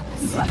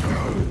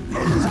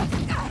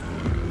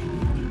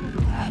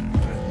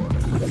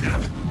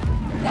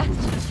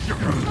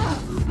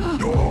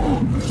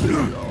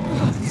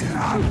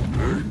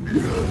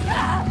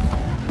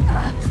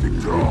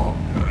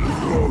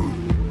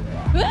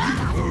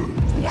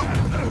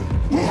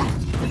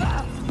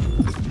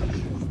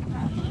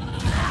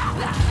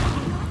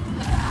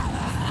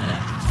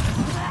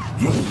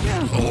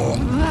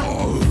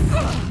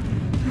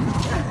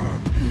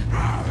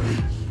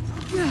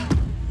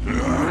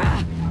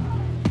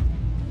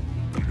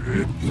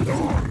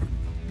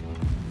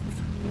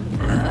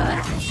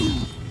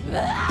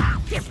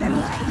 Give them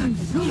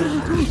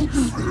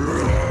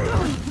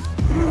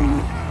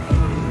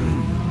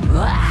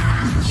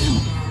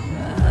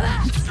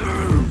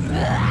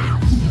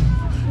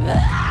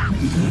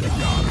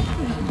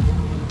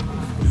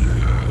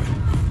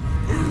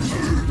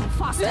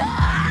faster!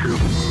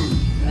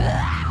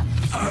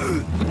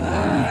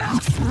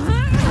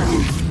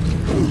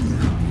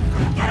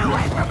 Get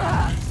away from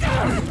her!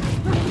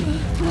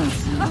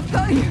 I've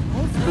got you!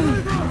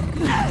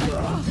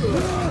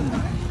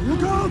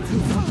 Look out!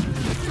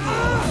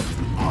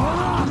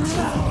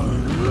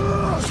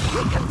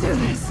 You can do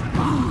this!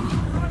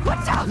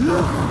 Watch out!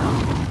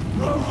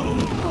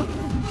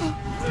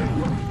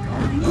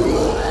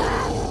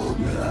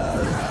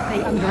 They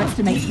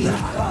underestimate you.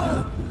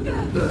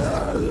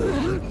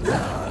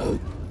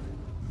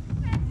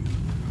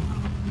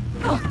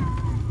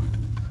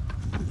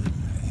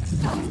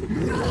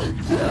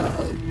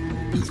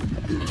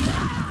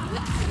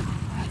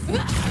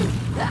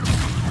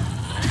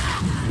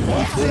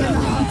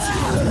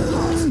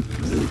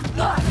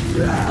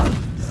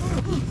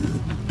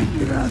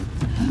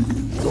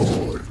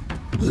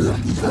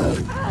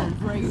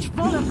 Rage,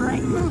 follow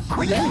break, move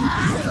quickly!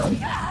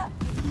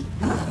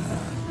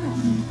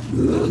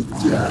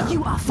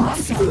 You are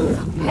faster!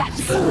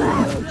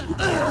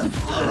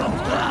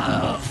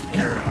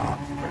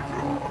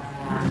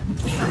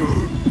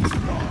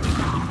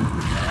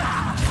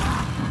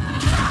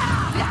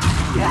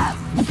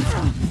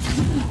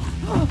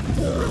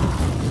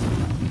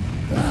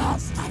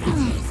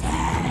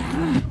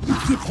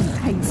 Give them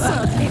pain,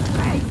 serve him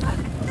pain!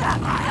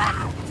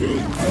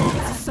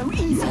 It's so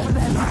easy for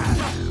them!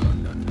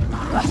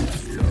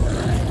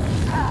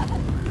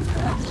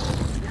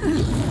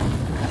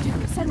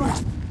 Senua!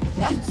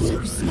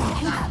 So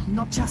smart.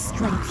 Not just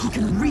strength, he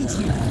can read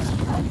you.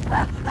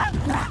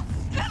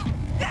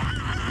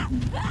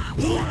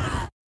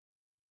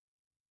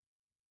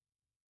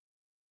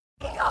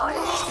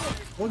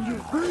 On your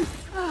feet!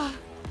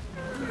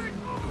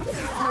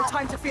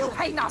 time to feel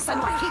pain now,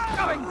 Senua. Keep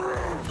going!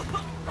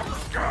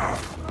 Strong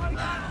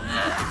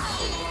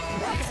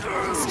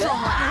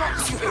like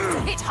rocks, you have to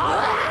hit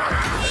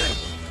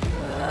hard!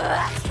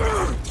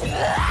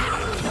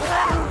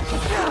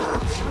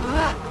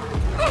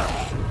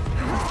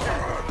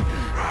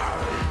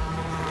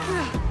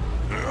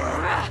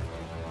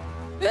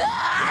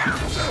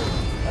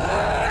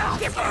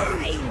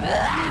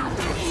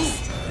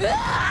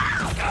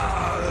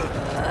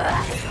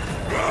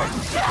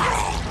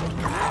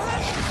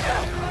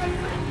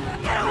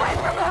 Get away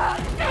from her!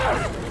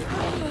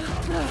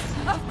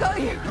 I've got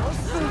you!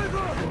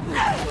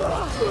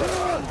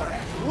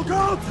 Look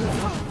out!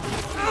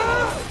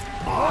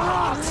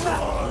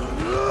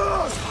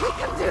 We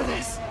can do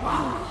this!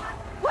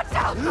 Watch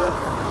out!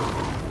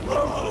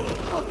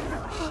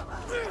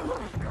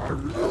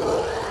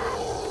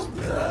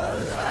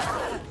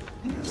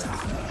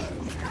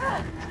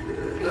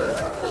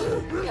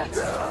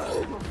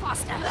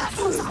 Faster!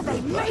 What are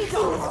they made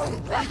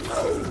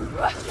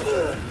of?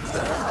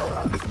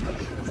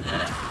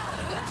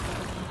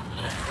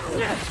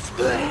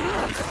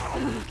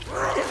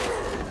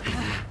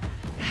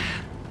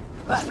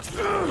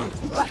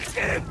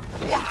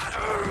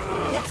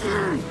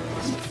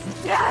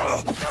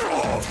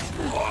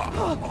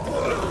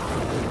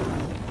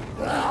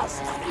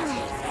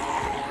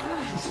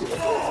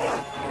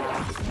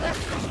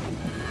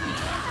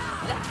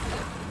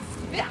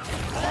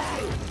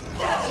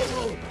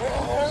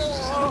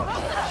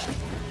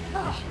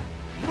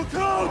 Look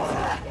out!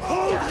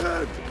 Hold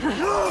it!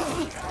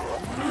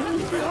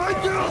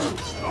 Behind you!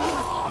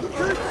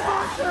 Keep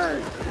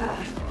fighting!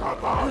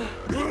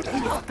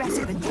 You're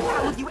better than you.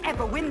 How will you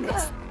ever win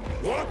this?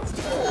 What?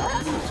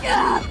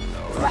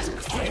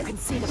 You can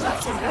see the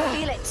button, you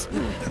feel it.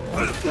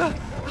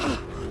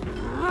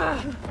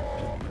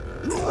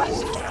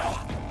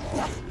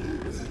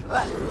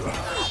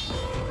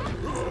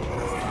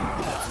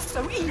 It's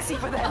so easy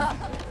for them.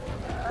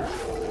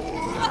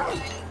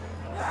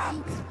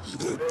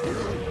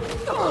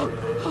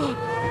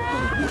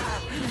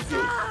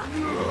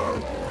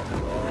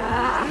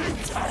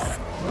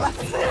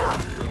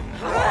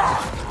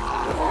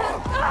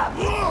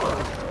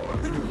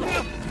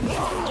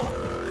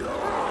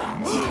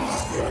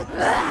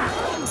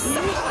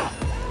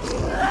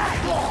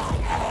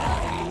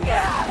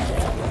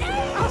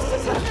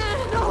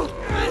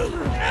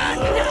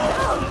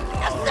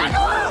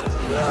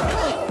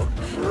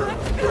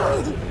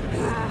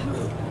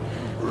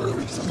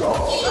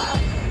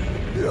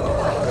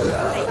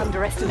 They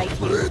underestimate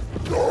you.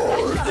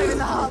 They're in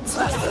the hearts.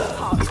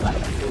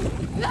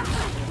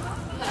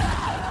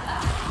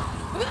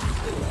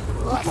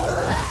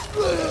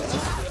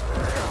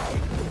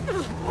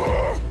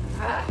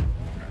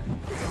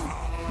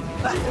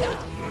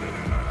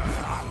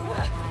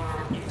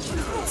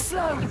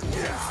 Slow.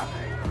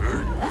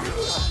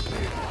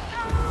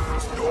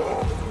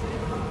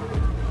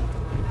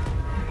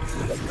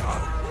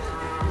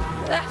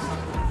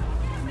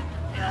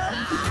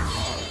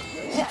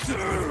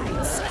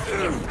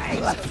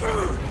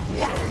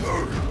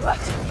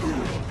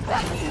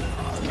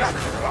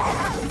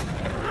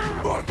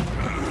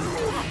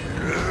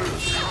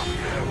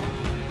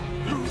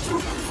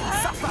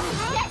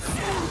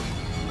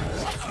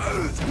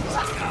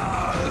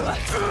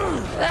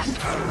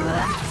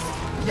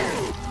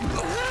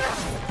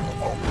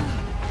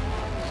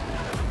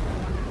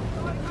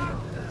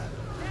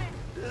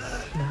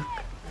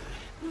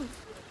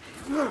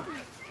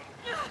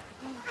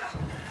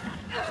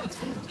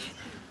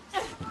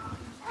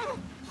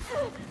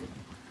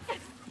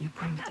 You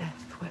bring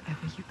death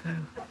wherever you go.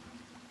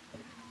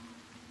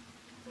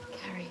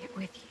 Carry it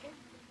with you.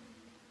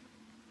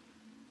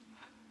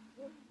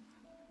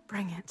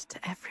 Bring it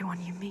to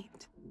everyone you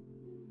meet.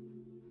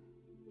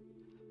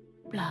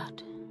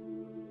 Blood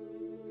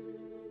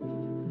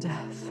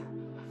Death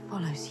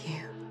follows you.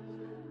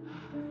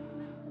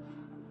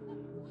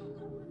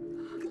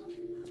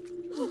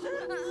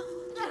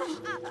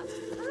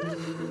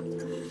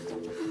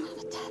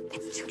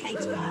 It's too late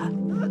for her.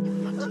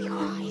 In front of your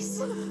eyes.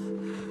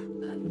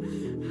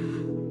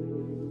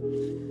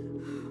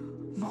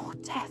 More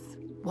death.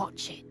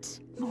 Watch it.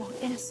 More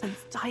innocence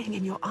dying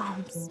in your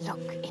arms. Look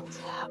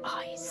into her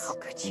eyes. How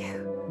could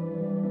you?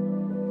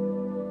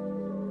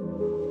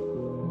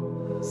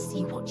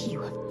 See what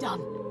you have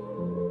done.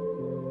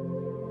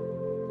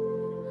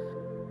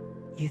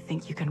 You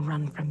think you can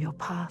run from your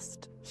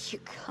past? You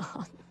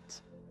can't.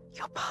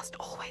 Your past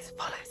always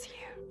follows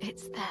you.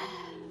 It's there.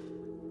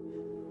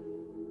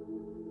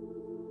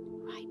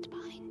 Right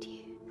behind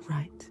you.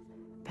 Right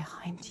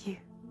behind you.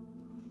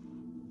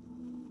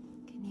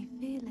 Can you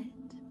feel it?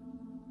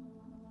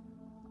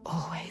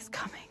 Always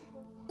coming.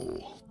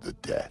 All the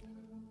death,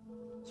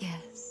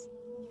 Yes.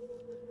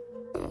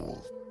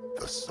 all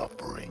the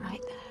suffering.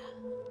 Right there.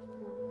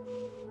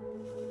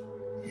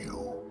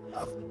 You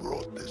have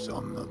brought this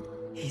on them.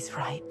 He's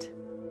right.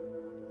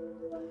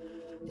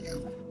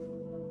 You,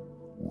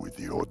 with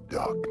your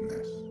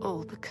darkness,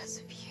 All because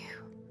of you.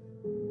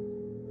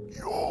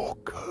 your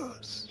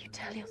curse. You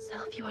tell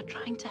yourself you are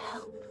trying to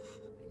help.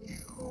 You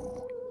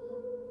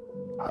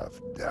have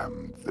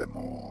damned them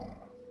all.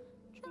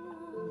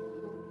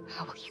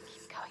 How will you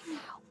keep going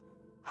now?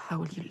 How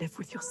will you live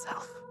with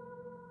yourself?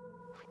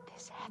 With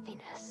this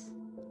heaviness?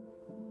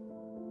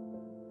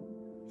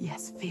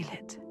 Yes, feel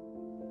it.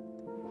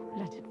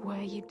 Let it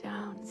wear you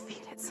down.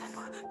 Feel it,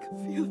 Senua. I can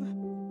feel that.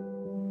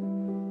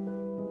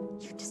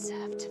 You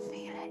deserve to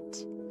feel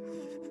it.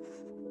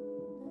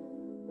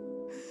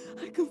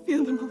 I can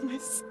feel them on my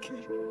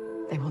skin.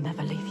 They will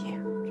never leave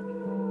you.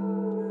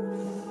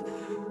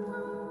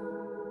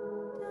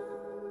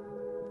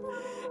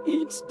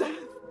 Each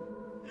death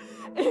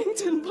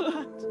inked in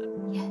blood.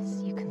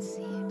 Yes, you can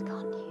see it,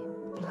 can't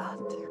you?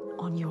 Blood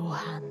On your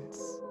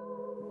hands.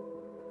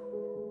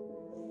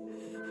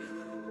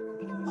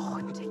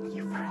 haunting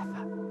you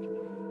forever.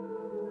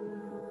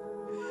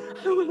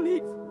 I will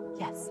leave.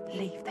 Yes,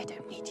 leave. They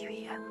don't need you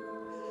here.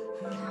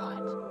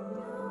 Coward.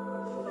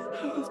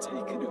 I will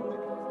take it away.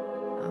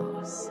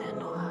 Oh,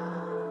 Senua.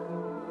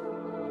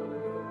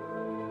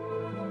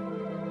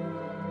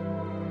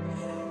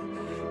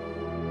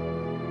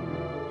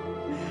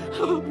 I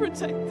will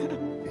protect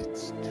them.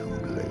 It's too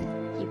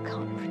late. You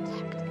can't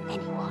protect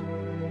anyone.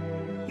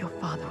 Your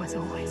father was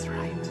always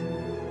right.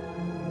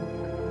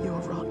 Your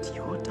rot,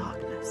 your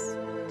darkness.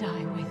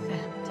 Die with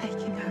them.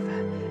 Taking over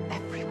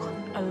everyone.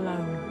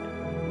 Alone.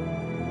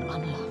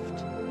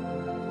 Unloved.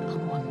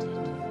 Unwanted.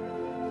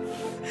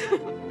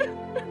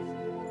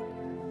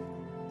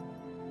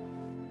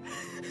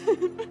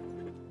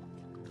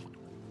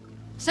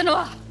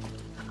 Senua!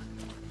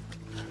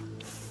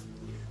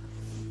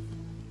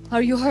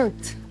 Are you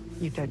hurt?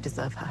 You don't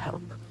deserve her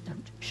help.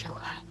 Don't show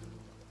her.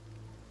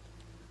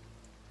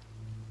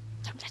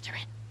 Don't let her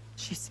in.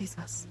 She sees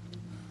us.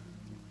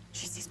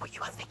 She sees what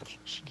you are thinking.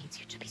 She needs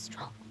you to be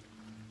strong.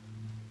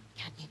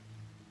 Can you?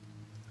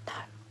 No.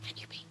 Can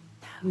you be?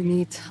 We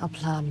need a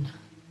plan.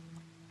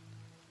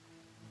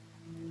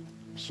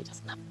 She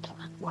doesn't have a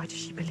plan. Why does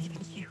she believe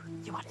in you?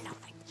 You are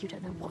nothing. You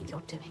don't know what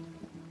you're doing.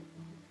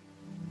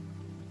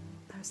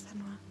 No,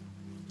 Senua.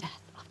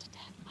 Death after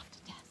death after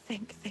death.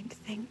 Think.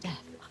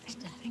 Death after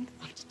death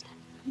after death.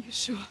 Are you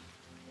sure?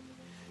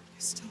 You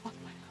still want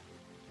my help?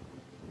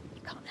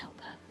 You can't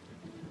help her.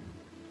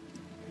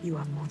 You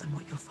are more than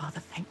what your father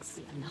thinks.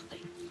 You are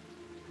nothing.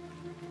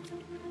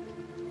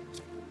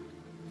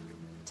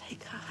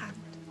 Take her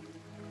hand.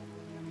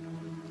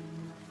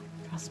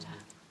 Trust her.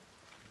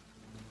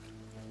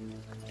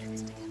 Do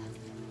this together.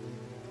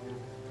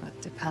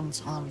 That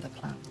depends on the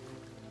plan.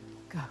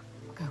 Go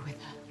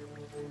with her.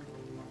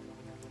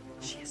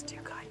 She is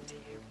too kind to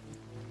you.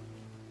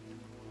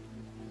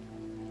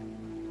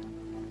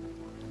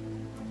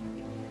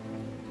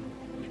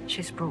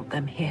 She's brought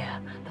them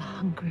here, the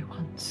hungry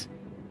ones.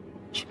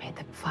 She made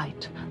them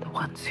fight, the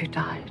ones who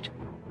died.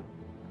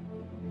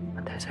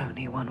 But there's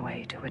only one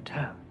way to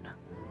atone.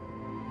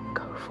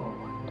 Go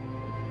forward.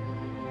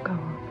 Go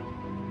on.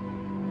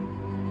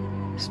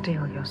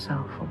 Steel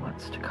yourself for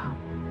what's to come.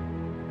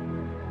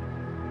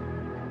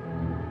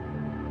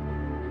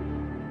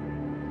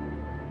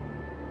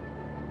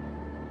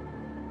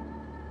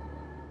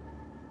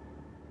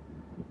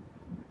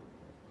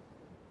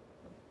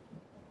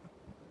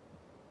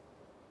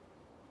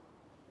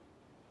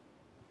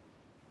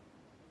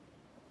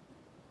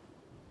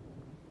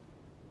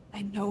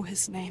 I know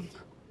his name.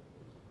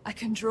 I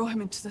can draw him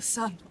into the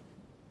sun.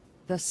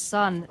 The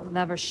sun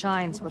never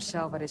shines where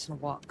Selvarisson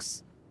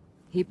walks.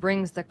 He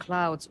brings the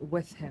clouds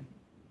with him.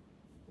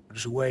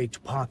 There's a way to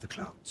part the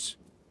clouds.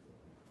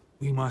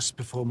 We must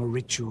perform a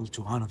ritual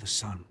to honor the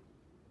sun,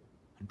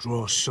 and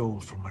draw a soul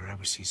from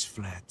wherever she's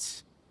fled,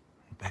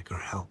 and beg her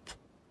help.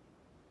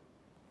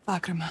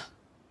 Vagrima.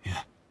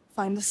 Yeah.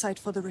 Find the site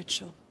for the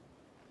ritual.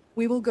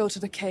 We will go to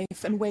the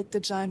cave and wake the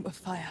giant with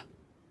fire.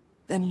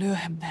 Then lure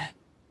him there.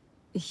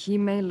 He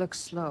may look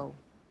slow,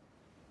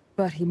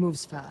 but he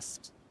moves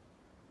fast.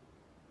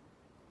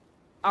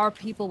 Our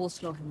people will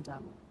slow him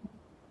down.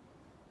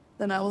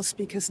 Then I will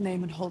speak his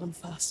name and hold him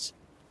fast.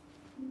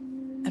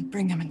 And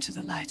bring him into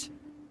the light.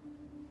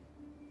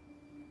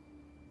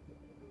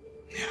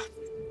 Yeah.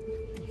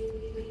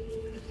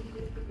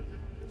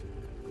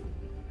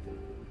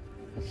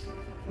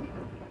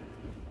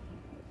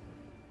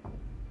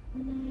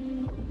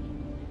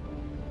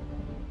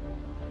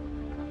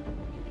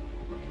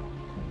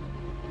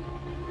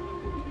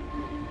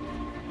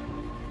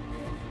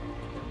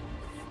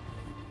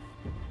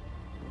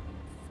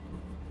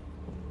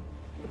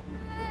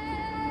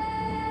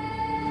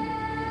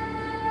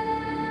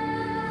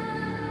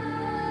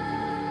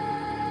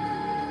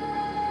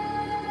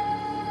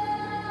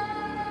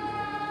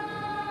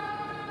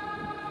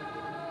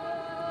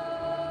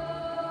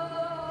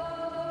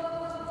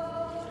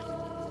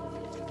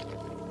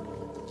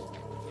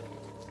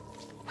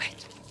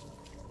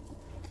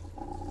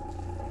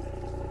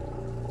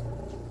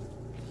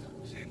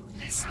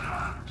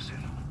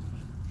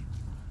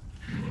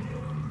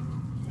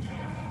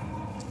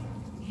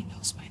 He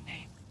knows my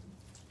name.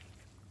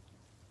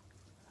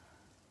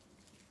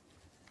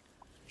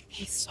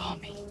 He saw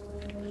me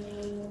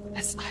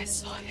as I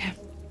saw him.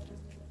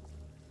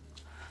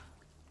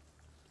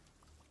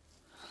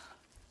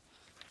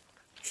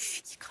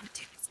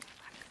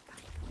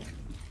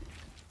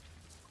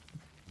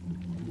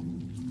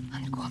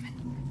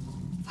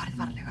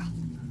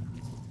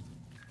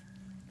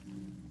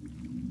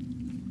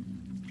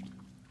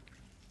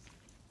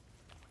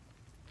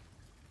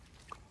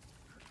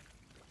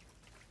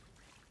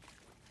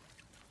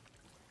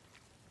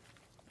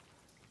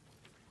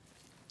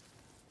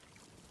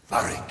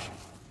 Varric,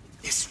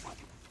 this one.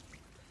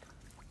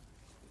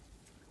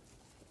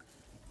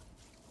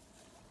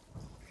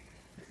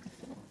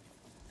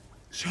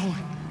 Show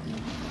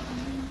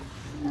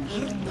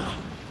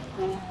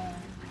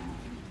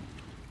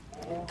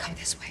Come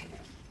this way.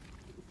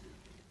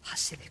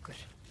 Passið ykkur.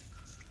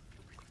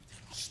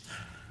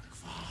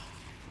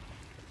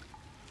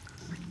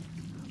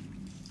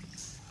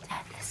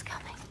 Death is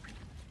coming.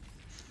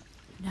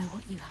 Know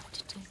what you have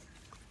to do.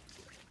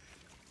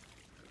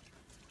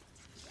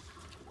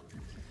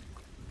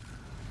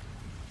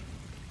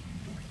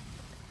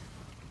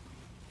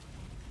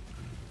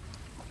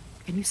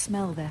 Can you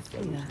smell their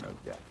fear?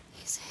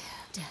 He's here.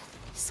 Death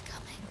is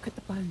coming. Look at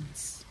the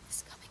bones. Death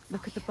is coming.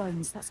 Look at the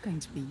bones. That's going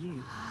to be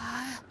you.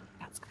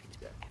 That's going to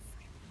be everyone.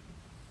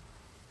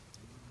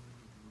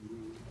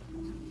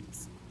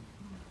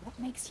 What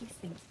makes you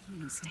think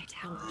you stayed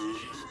out?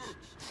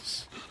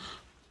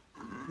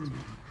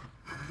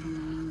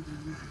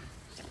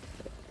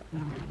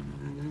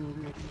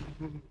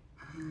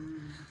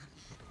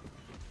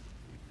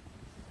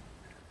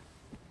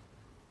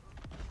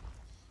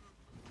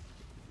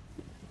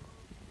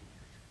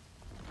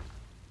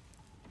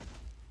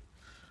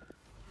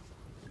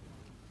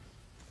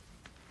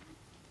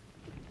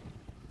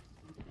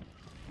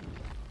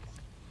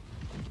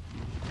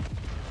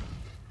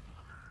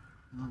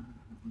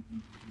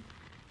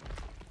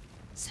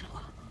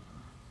 Senua.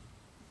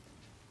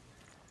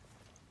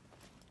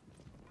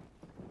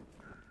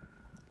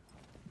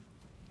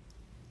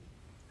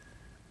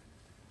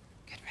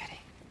 Get ready.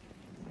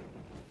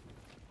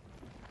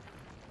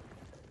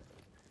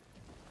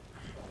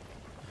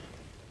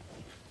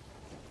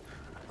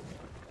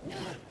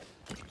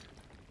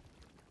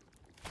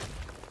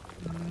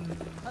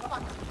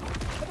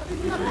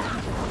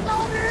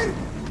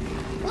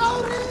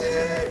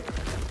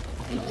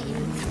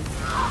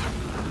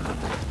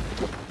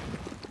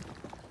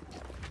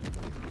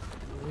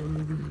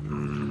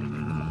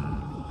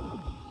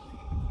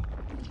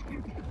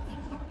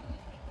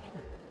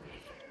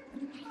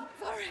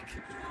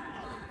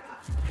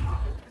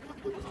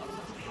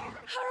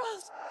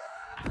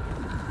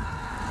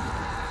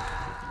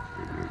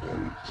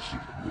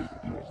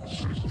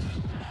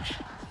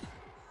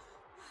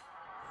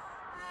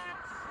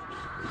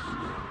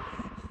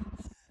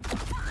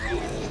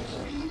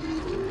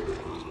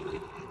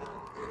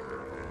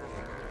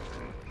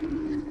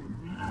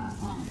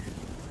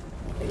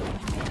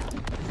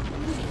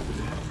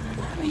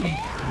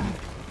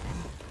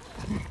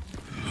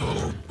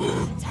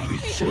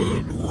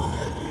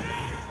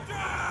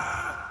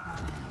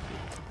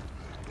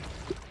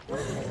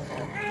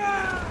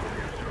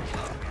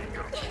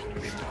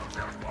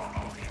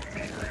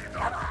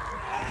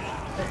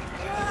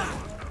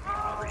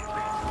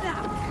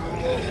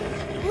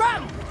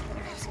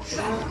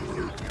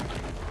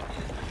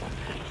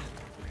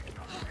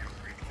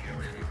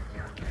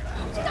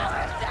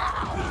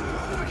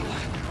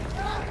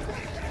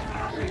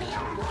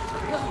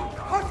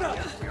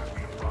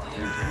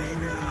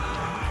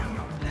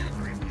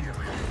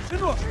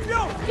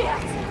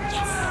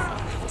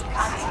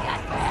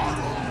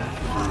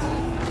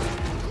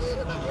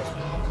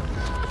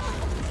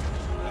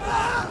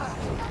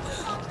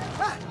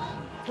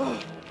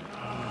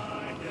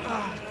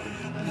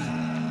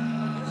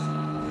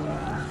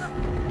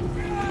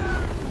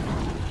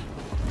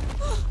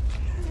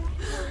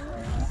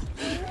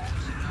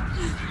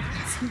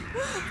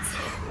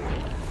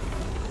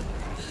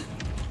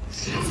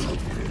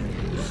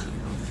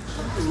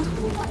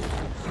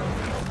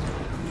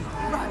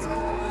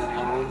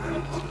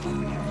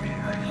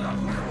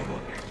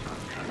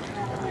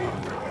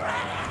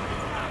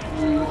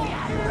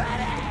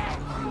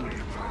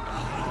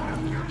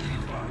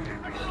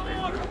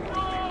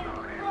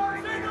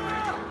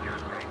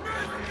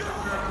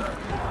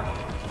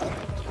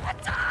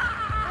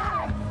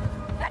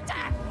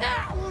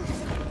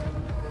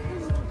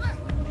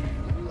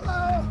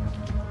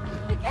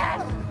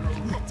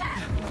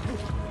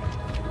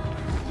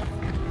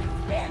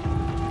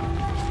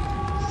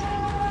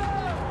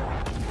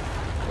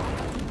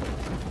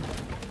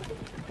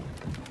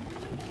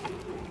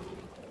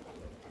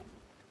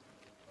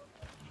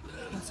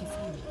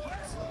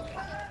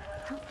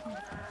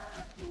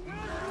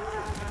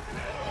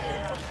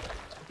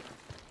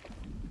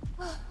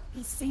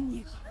 He's seen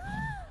you.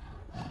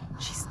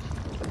 She's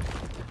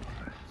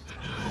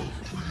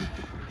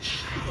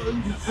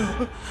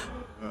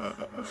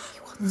He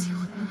wants you.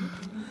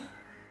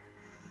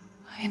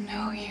 I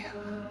know you.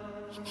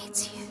 He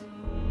needs you.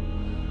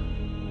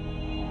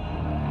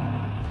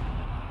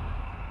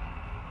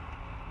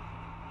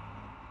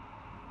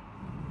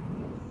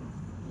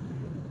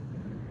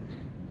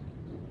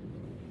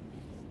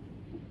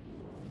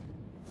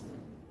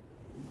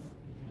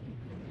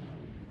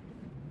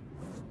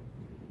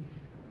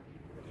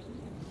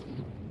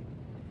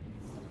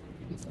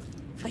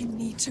 I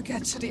need to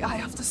get to the Eye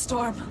of the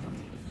Storm.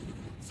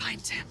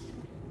 Find him.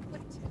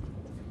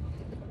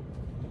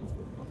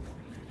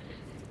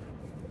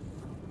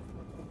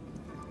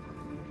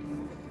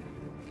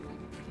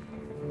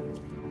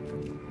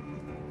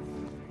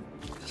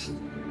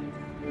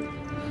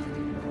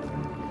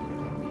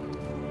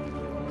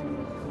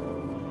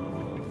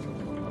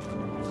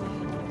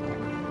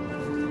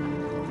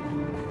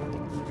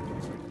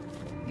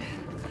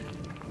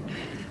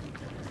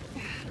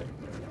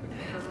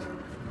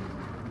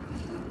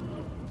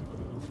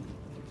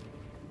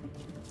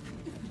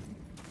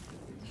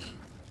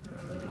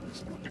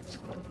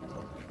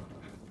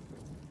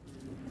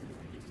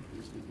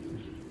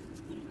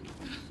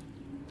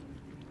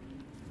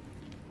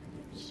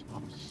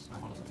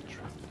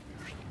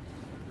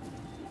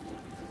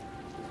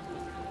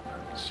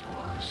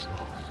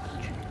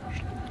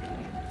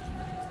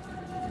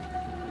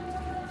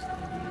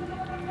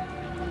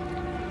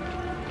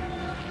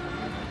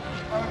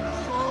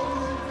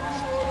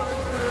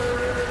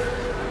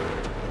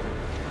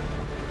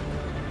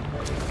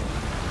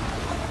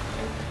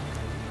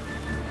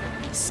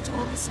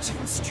 is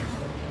too strong.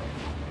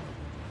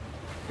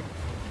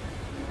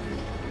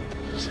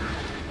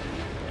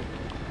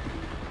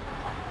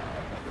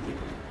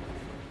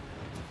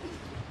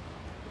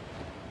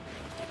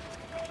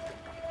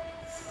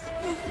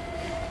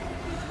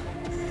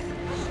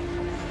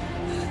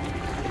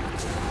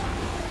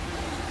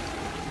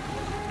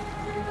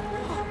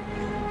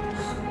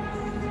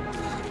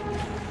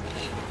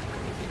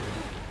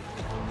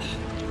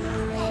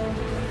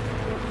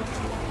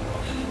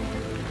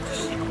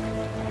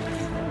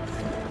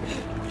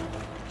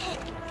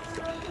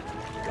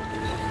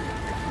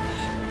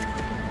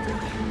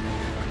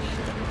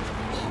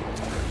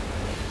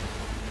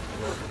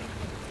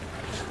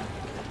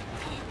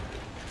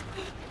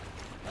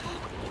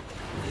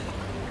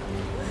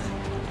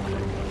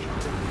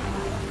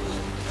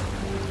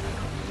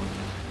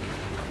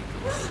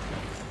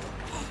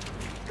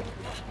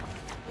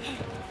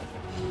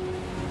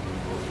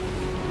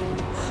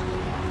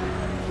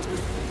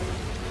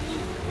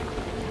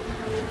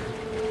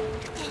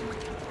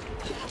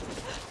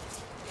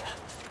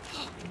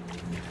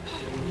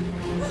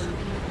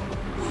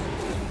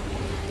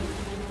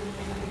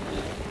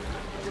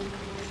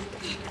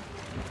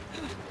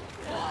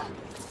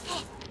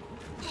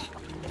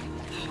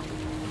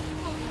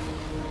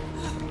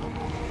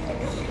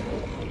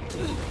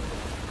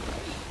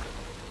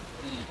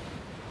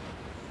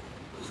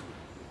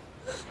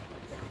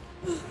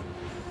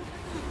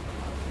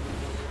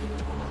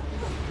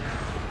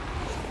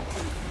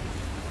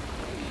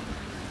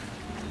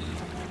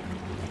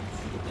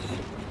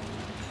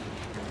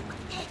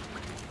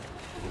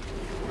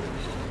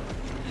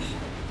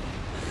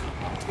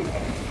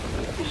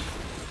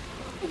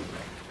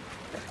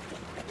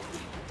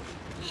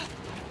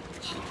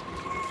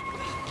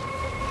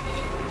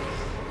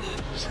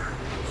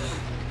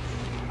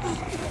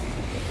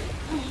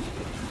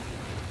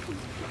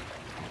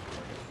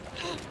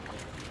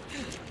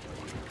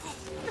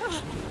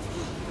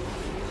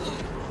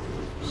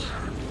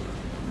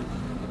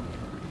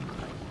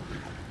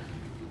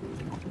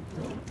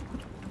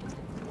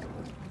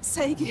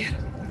 Sagier,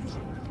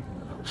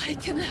 I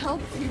can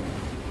help you.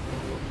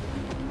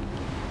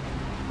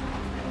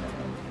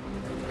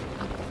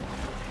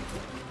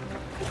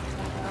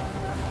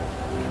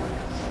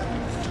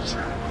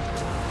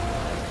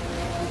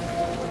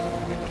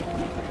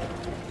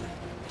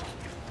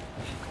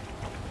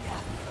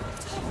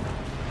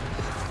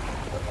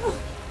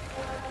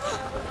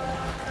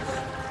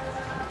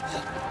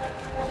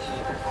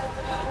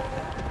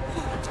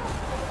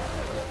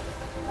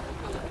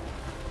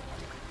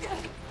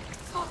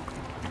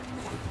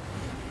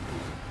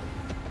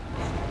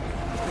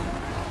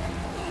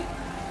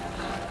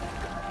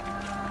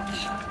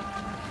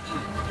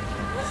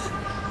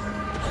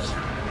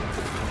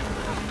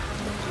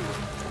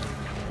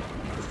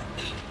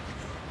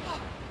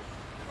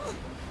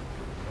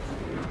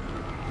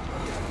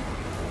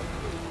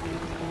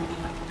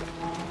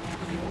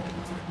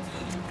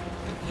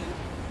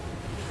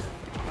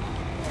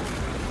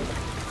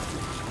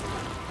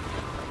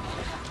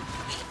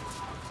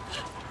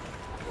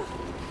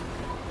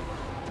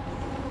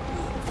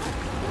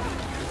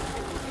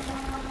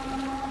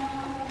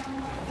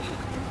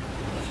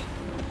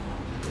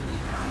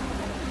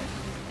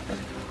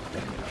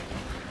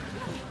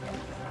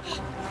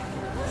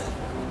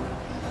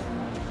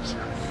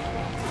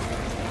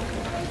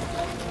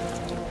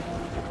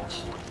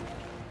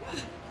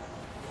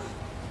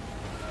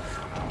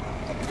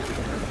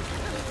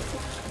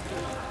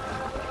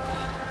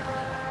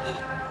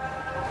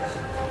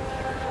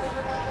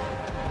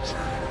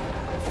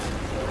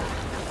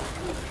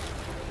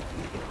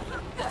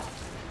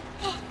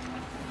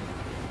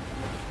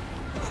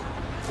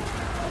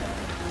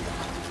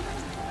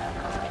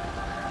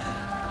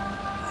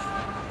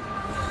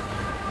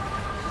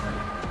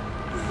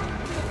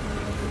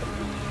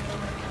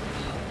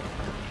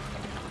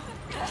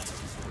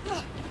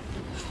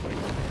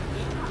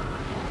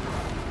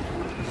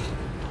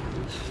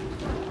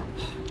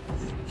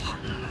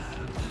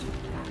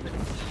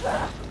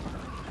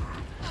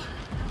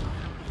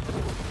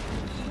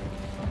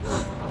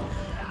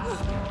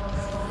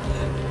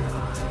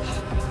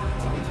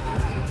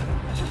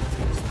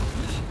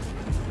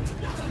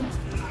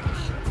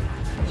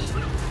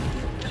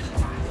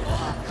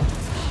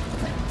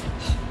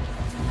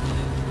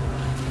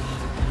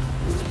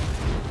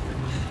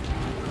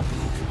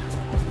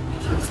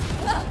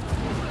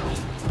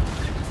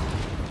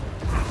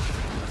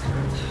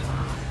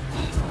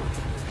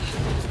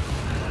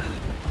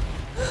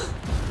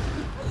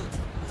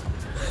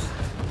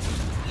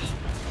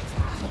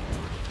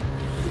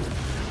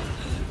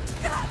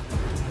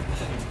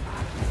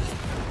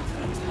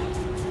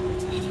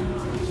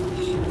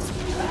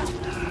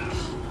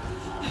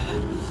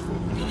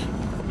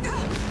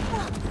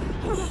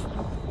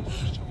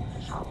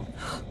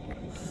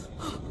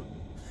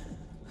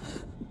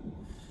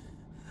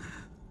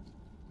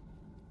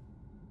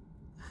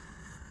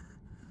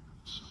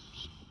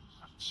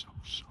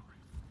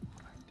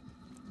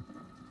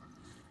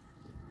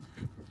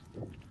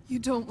 You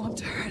don't want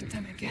to hurt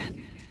them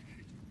again.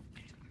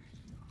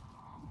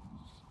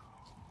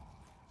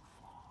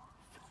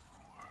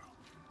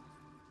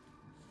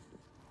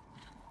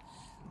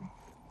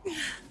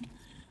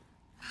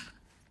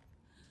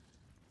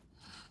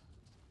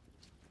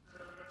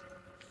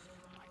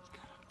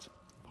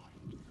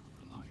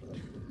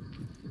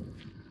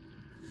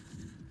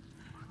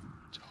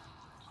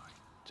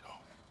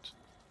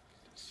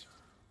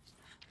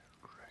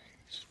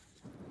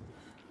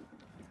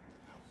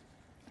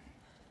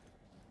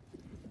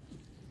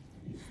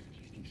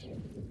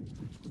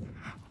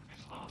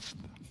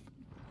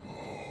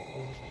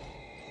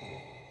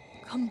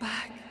 Come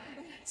back,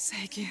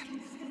 Psyche.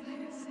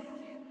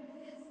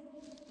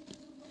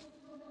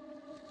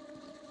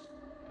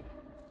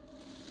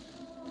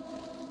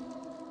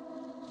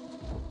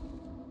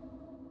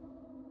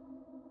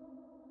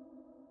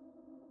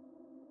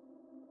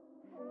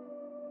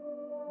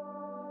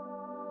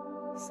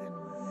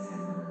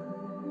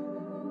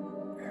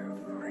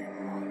 Every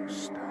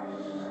monster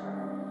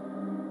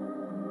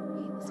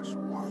was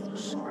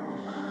once a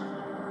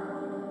man.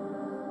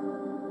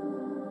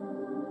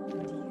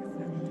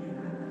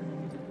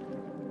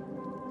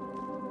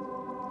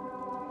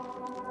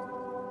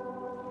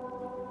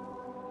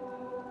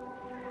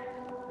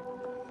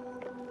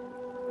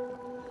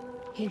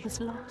 He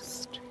was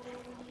lost.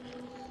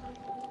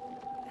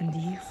 And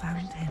you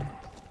found him.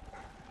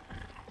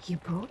 You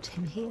brought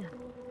him here.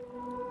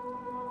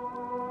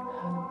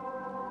 Home.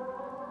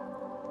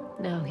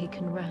 Now he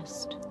can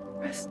rest.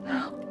 Rest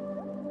now,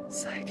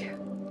 Psyche.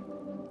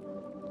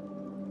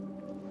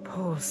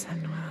 Poor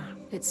Senua.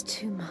 It's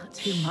too much.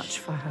 Too much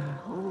for her.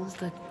 All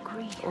the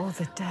grief. All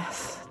the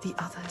death, the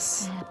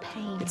others. Their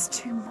pain. It's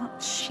too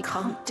much. She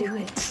can't do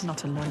it.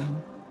 Not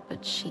alone.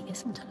 But she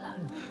isn't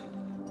alone.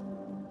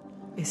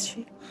 Is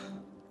she?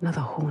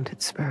 Another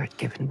haunted spirit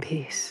given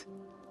peace.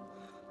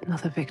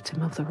 Another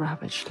victim of the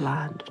ravaged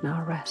land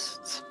now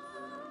rests.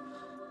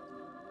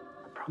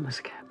 A promise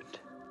kept.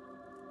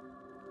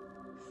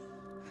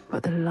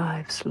 But the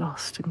lives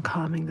lost in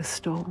calming the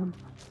storm,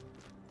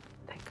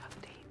 they cut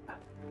deep.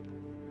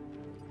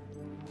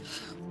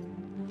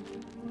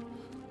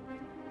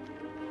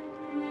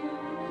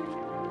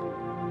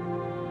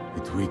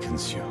 It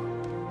weakens you.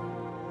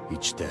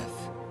 Each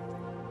death.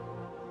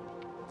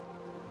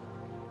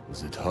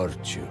 Does it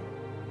hurt you?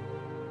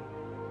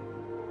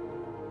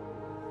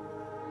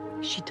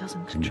 She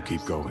doesn't Can you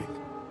keep going?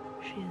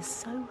 She is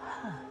so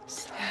hurt,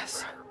 so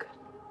broken.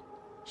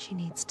 She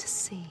needs to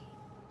see.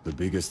 The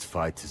biggest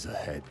fight is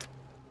ahead.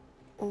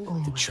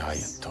 Always. The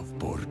giant of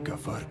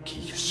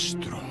Borgavarki is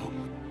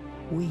strong.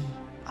 We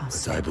are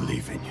But I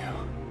believe in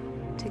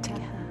you.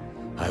 Together.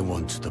 I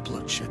want the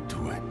bloodshed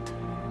to end.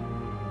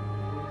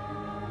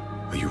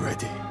 Are you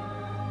ready?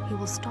 He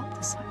will stop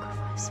the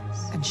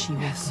sacrifices. And she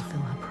will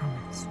fulfill her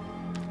promise.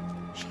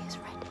 She is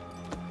ready.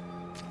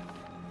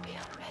 We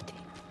are ready.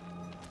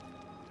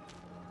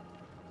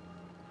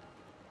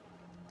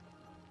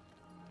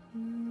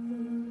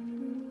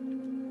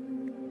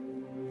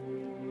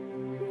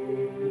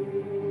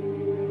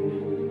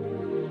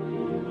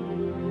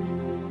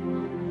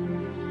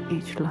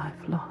 Each life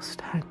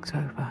lost hangs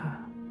over her.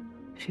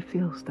 She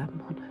feels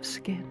them on her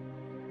skin.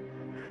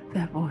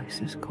 Their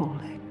voices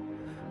calling,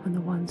 and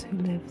the ones who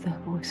live, their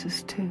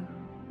voices too.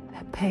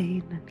 Their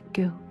pain and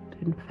guilt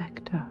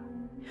infect her,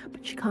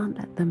 but she can't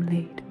let them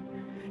lead.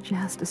 She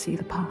has to see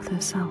the path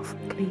herself,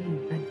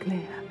 clean and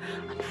clear,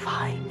 and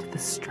find the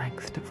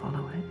strength to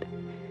follow it,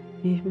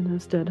 even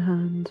as dead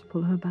hands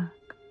pull her back.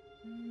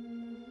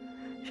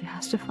 She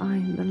has to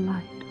find the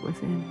light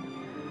within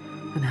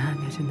and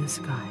hang it in the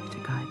sky to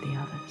guide the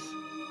others.